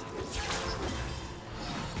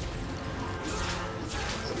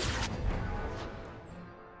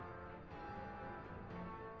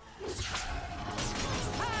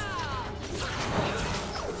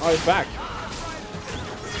 Oh, he's back.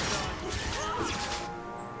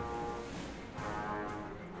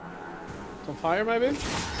 Some fire, maybe?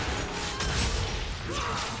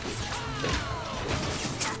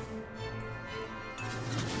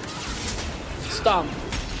 Stun.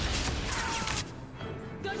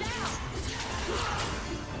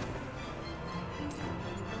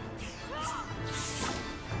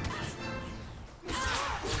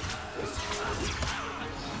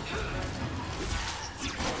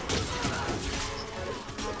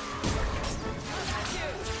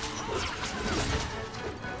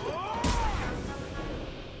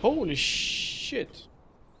 Holy shit.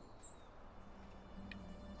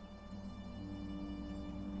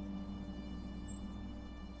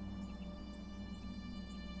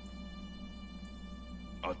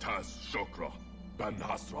 Ataz Shokra, Ben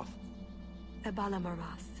Hasrath. Ebala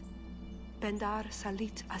Maras. Bendar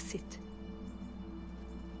Salit Asit.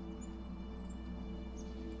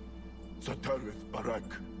 Satarith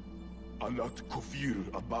Barak. Alat Kufir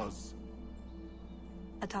Abaz.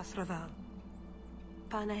 Atas Raval.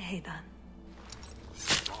 Pana Hedan.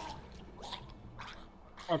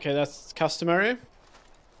 Okay, that's customary.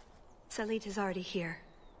 Salit is already here.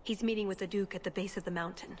 He's meeting with the Duke at the base of the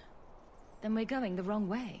mountain. Then we're going the wrong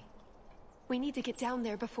way. We need to get down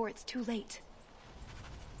there before it's too late.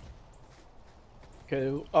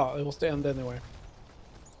 Okay, oh, it was the end anyway.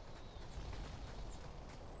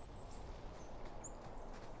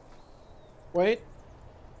 Wait.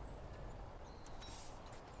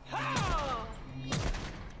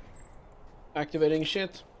 Activating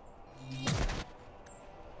shit.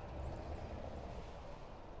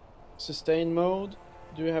 Sustain mode.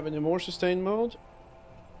 Do you have any more sustain mode?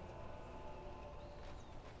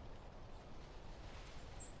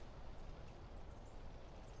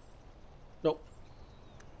 Nope.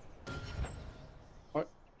 Alright.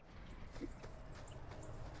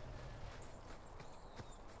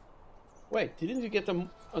 Wait, didn't you get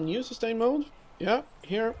a new sustain mode? Yeah,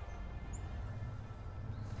 here.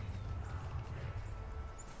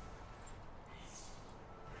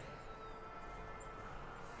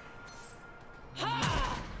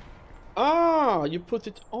 Ah, you put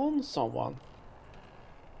it on someone.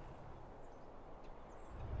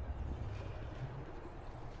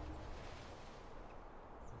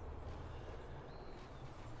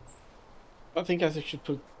 I think I should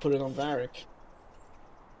put it on Varric.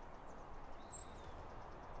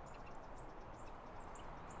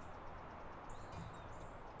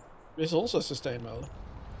 There's also a sustain mode.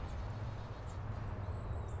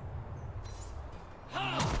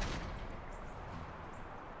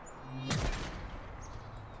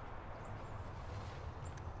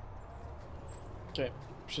 Okay,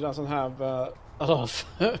 she doesn't have a lot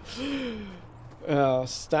of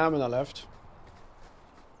stamina left.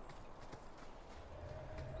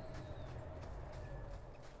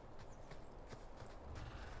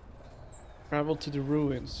 Travel to the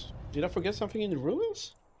ruins. Did I forget something in the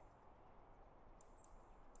ruins?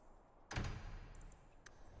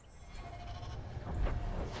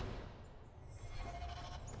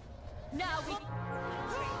 Now we...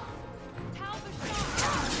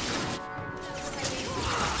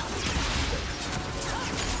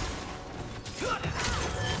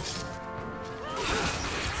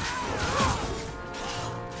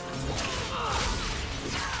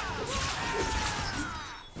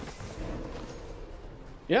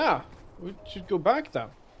 Yeah, we should go back then.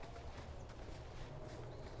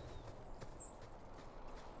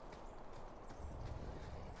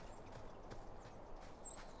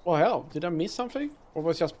 Oh hell, did I miss something? Or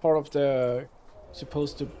was just part of the...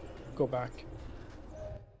 supposed to go back?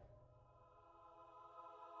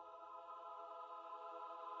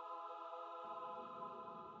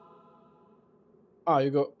 Ah, you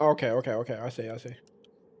go... Okay, I see.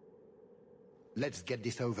 Let's get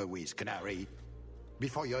this over with, Qunari,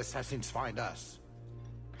 before your assassins find us.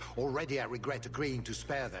 Already I regret agreeing to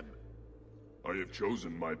spare them. I have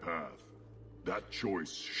chosen my path. That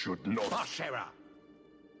choice should not... Bashera!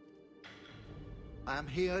 I am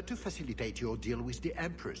here to facilitate your deal with the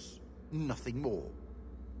Empress. Nothing more.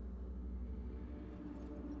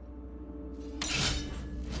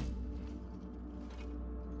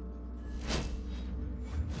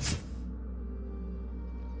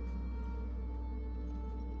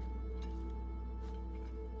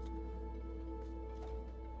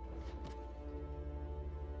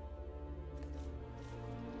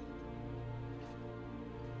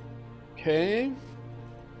 Okay.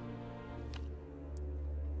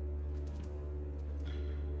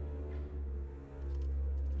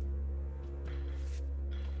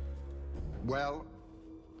 Well,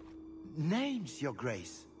 names, Your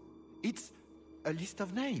Grace. It's a list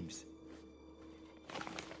of names.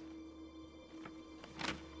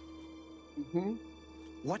 Mm-hmm.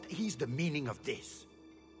 What is the meaning of this?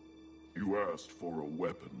 You asked for a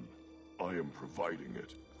weapon. I am providing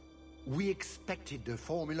it. We expected the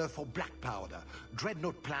formula for black powder,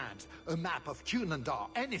 dreadnought plans, a map of Qunari,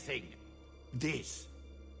 anything. This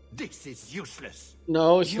is useless.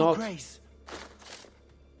 No, it's Your not. Grace.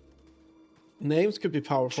 Names could be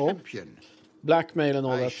powerful. Champion. Blackmail and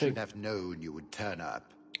all I that should thing. have known you would turn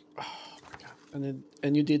up. Oh my god.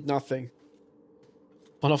 And you did nothing.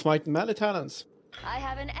 One of my many talents. I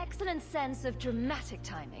have an excellent sense of dramatic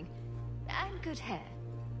timing and good hair.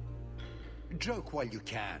 Joke while you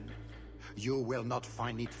can. You will not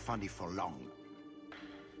find it funny for long.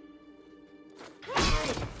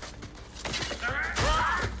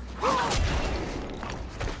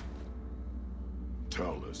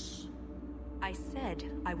 Talus. I said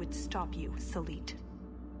I would stop you, Salit.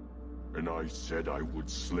 And I said I would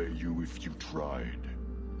slay you if you tried.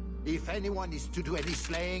 If anyone is to do any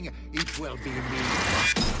slaying, it will be me.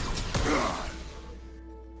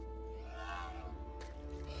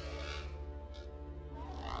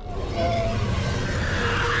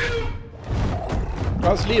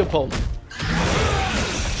 How's Leopold?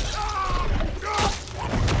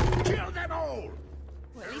 Kill them all!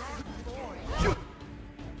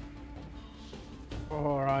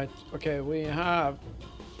 Alright, okay, we have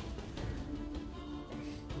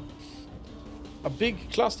a big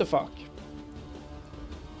clusterfuck.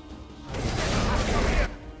 I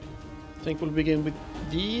think we'll begin with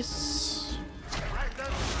these.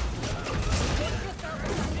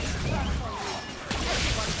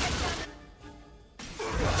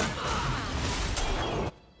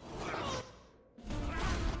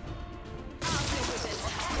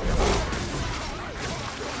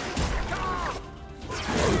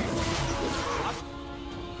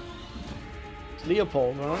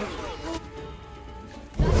 Leopold, right?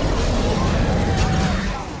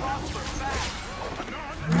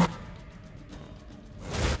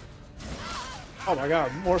 Oh my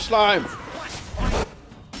god, more slime!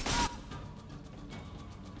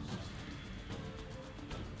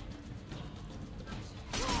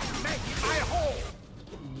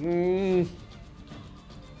 Mm.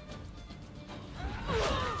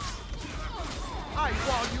 I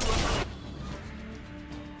warn you.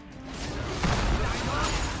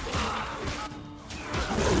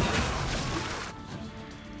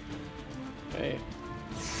 Okay.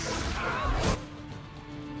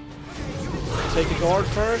 Take a guard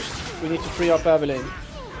first. We need to free up Evelyn.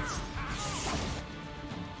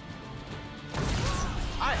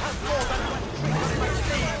 I have more than one trick in my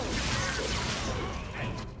sleeve.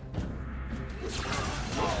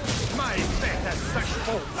 My bet has such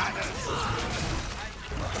full banners.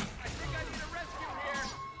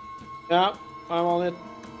 Yeah, I'm on it.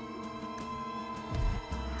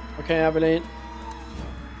 Okay, Evelyn.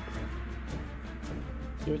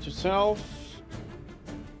 Do it yourself.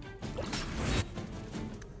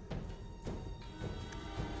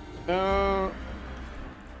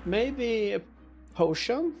 Maybe a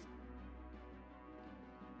potion?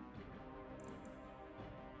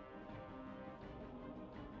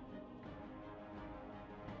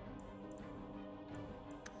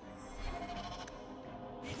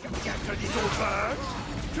 Capture these old birds!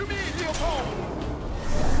 To me, Leopold!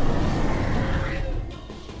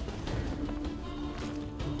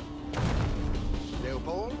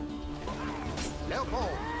 Leopold?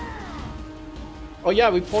 Leopold! Oh yeah,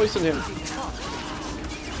 we poisoned him.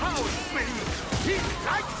 How sweet! He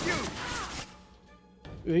likes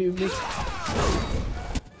We missed.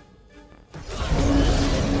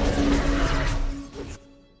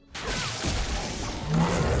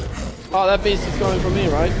 Oh, that beast is going for me,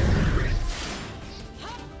 right?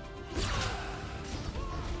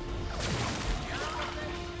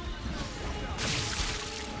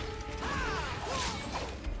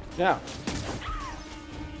 Yeah.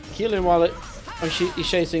 Kill him while he's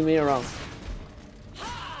chasing me around.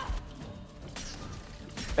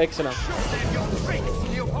 Excellent.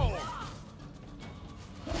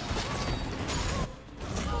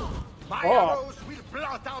 My arrows will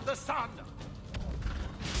blot out the sun.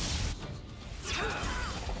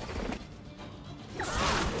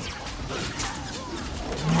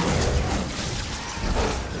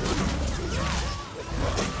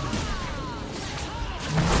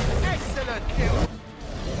 Excellent kill.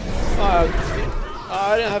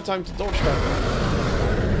 I didn't have time to dodge that.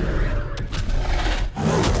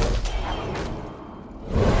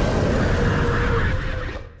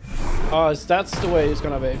 Oh, that's the way it's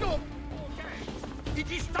gonna be. No.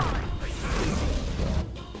 It is time.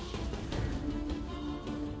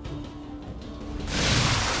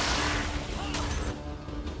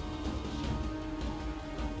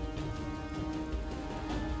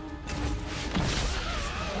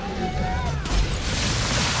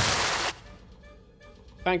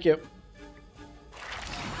 Thank you.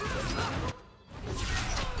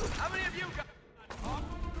 How many of you got?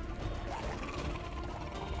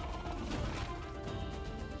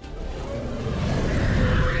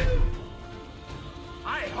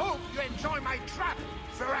 I hope you enjoy my trap,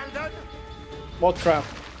 Ferelden. What trap?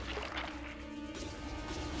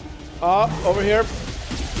 Over here.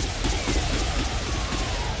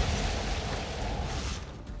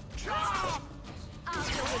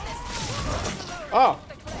 Oh.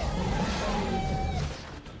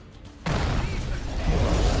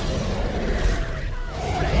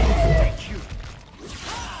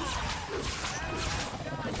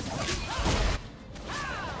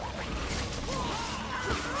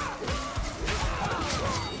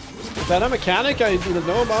 Is that a mechanic I didn't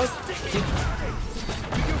know about? Do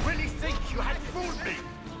you really think you had fooled me?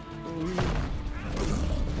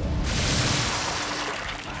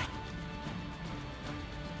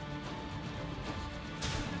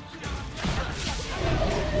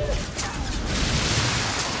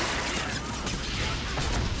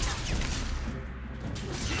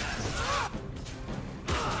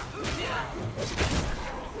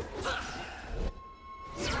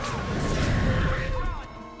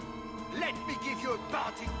 Let me give you a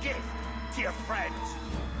parting gift, dear friends.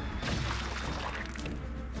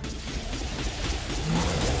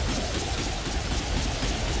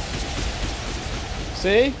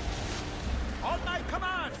 See? On my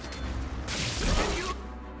command.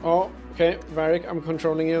 Oh, okay, Varric, I'm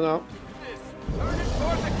controlling you now. Turn it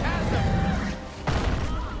toward the chasm.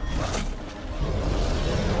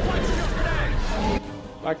 Watch your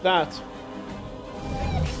stay. Like that.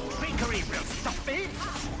 Trickery will stop me.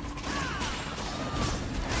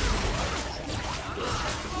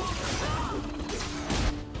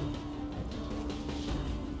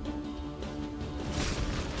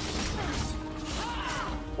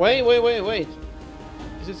 Wait.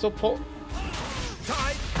 Is it so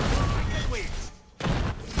Time. Wait.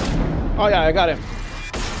 Oh yeah, I got him.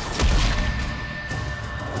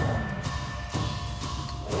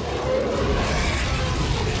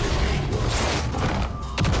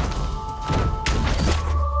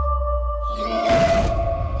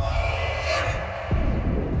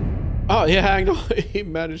 Oh yeah, I know. He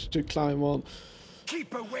managed to climb on.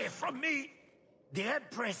 Keep away from me. The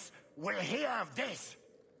Empress will hear of this.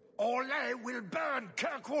 Orlais will burn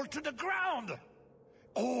Kirkwall to the ground.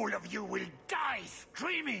 All of you will die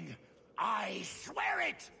screaming. I swear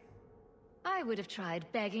it. I would have tried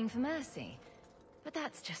begging for mercy, but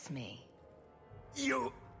that's just me.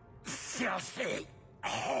 You filthy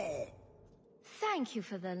whore. Thank you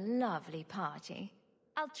for the lovely party.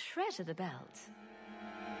 I'll treasure the belt.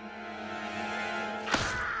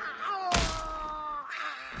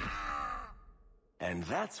 And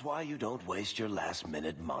that's why you don't waste your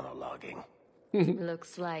last-minute monologuing.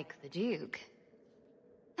 Looks like the Duke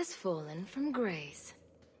has fallen from grace.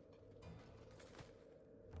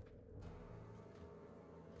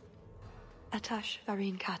 Atash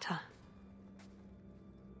Varin Kata.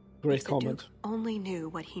 Great If the comment. Duke only knew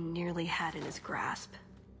what he nearly had in his grasp.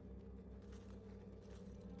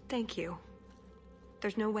 Thank you.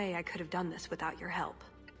 There's no way I could have done this without your help.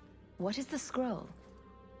 What is the scroll?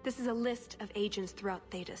 This is a list of agents throughout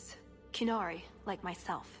Thedas. Qunari, like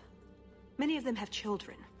myself. Many of them have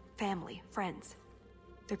children, family, friends.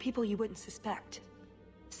 They're people you wouldn't suspect.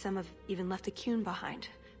 Some have even left a Qun behind.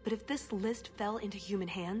 But if this list fell into human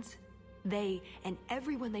hands, they and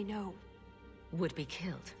everyone they know would be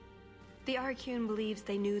killed. The Arcune believes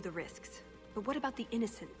they knew the risks. But what about the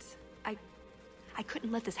innocents? I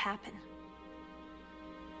couldn't let this happen.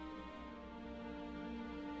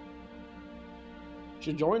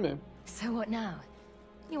 Should join me. So what now?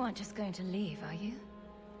 You aren't just going to leave, are you?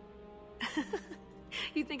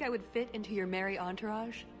 You think I would fit into your merry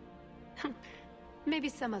entourage? Maybe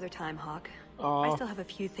some other time, Hawk. I still have a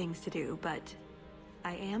few things to do, but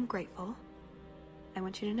I am grateful. I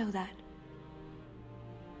want you to know that.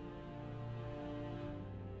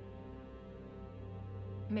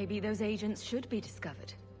 Maybe those agents should be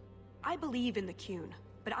discovered. I believe in the Qun,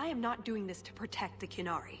 but I am not doing this to protect the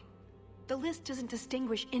Qunari. The list doesn't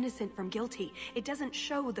distinguish innocent from guilty. It doesn't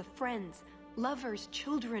show the friends, lovers,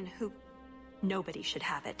 children who... Nobody should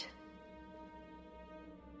have it.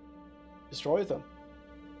 Destroy them.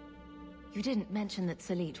 You didn't mention that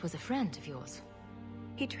Salit was a friend of yours.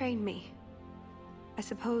 He trained me. I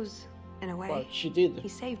suppose, in a way, Well, she did. He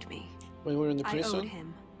saved me. When we were in the prison, I owed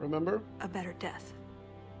him remember? a better death.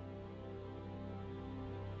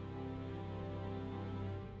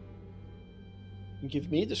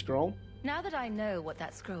 Give me the scroll. Now that I know what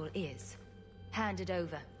that scroll is, hand it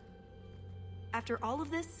over. After all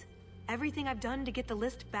of this, everything I've done to get the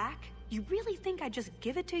list back, you really think I'd just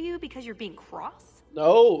give it to you because you're being cross?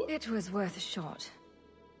 No! It was worth a shot.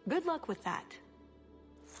 Good luck with that.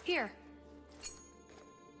 Here.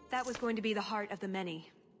 That was going to be the heart of the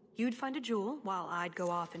many. You'd find a jewel, while I'd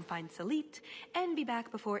go off and find Salit, and be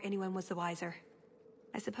back before anyone was the wiser.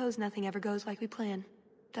 I suppose nothing ever goes like we plan,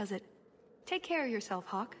 does it? Take care of yourself,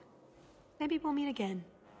 Hawk. Maybe we'll meet again,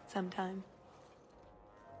 sometime.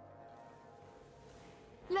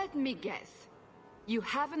 Let me guess. You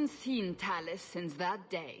haven't seen Tallis since that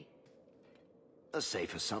day. A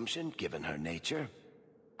safe assumption, given her nature.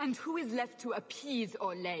 And who is left to appease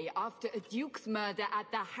Orlais after a duke's murder at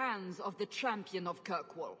the hands of the champion of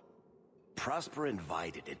Kirkwall? Prosper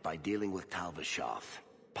invited it by dealing with Talvashoth,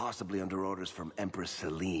 possibly under orders from Empress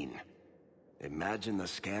Celine. Imagine the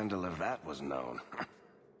scandal if that was known.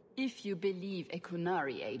 If you believe a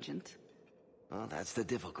Qunari agent. Well, that's the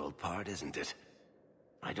difficult part, isn't it?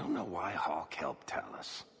 I don't know why Hawk helped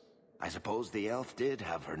Tallis. I suppose the elf did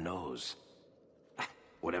have her nose.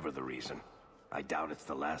 Whatever the reason, I doubt it's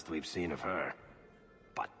the last we've seen of her.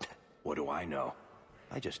 But what do I know?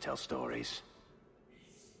 I just tell stories.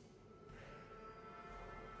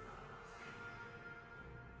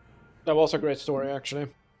 That was a great story, actually.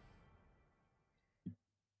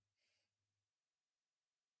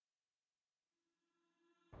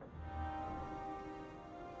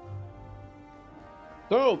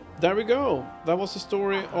 So, there we go. That was the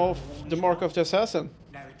story of the Mark of the Assassin.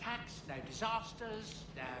 No attacks, no disasters,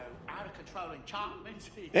 no out-of-control enchantments.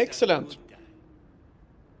 Excellent.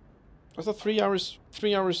 That's a 3 hours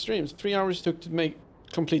streams. 3 hours took to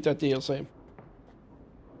complete that DLC.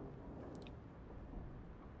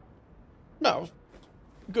 No,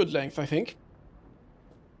 good length, I think.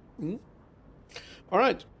 All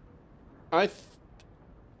right.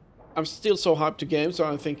 I'm still so hyped to game, so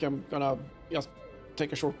I think I'm gonna just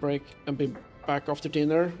take a short break and be back after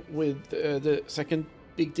dinner with the second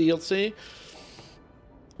big DLC.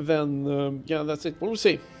 Then, yeah, that's it. We'll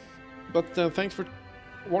see. But thanks for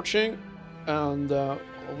watching, and I'll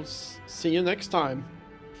see you next time.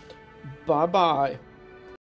 Bye-bye.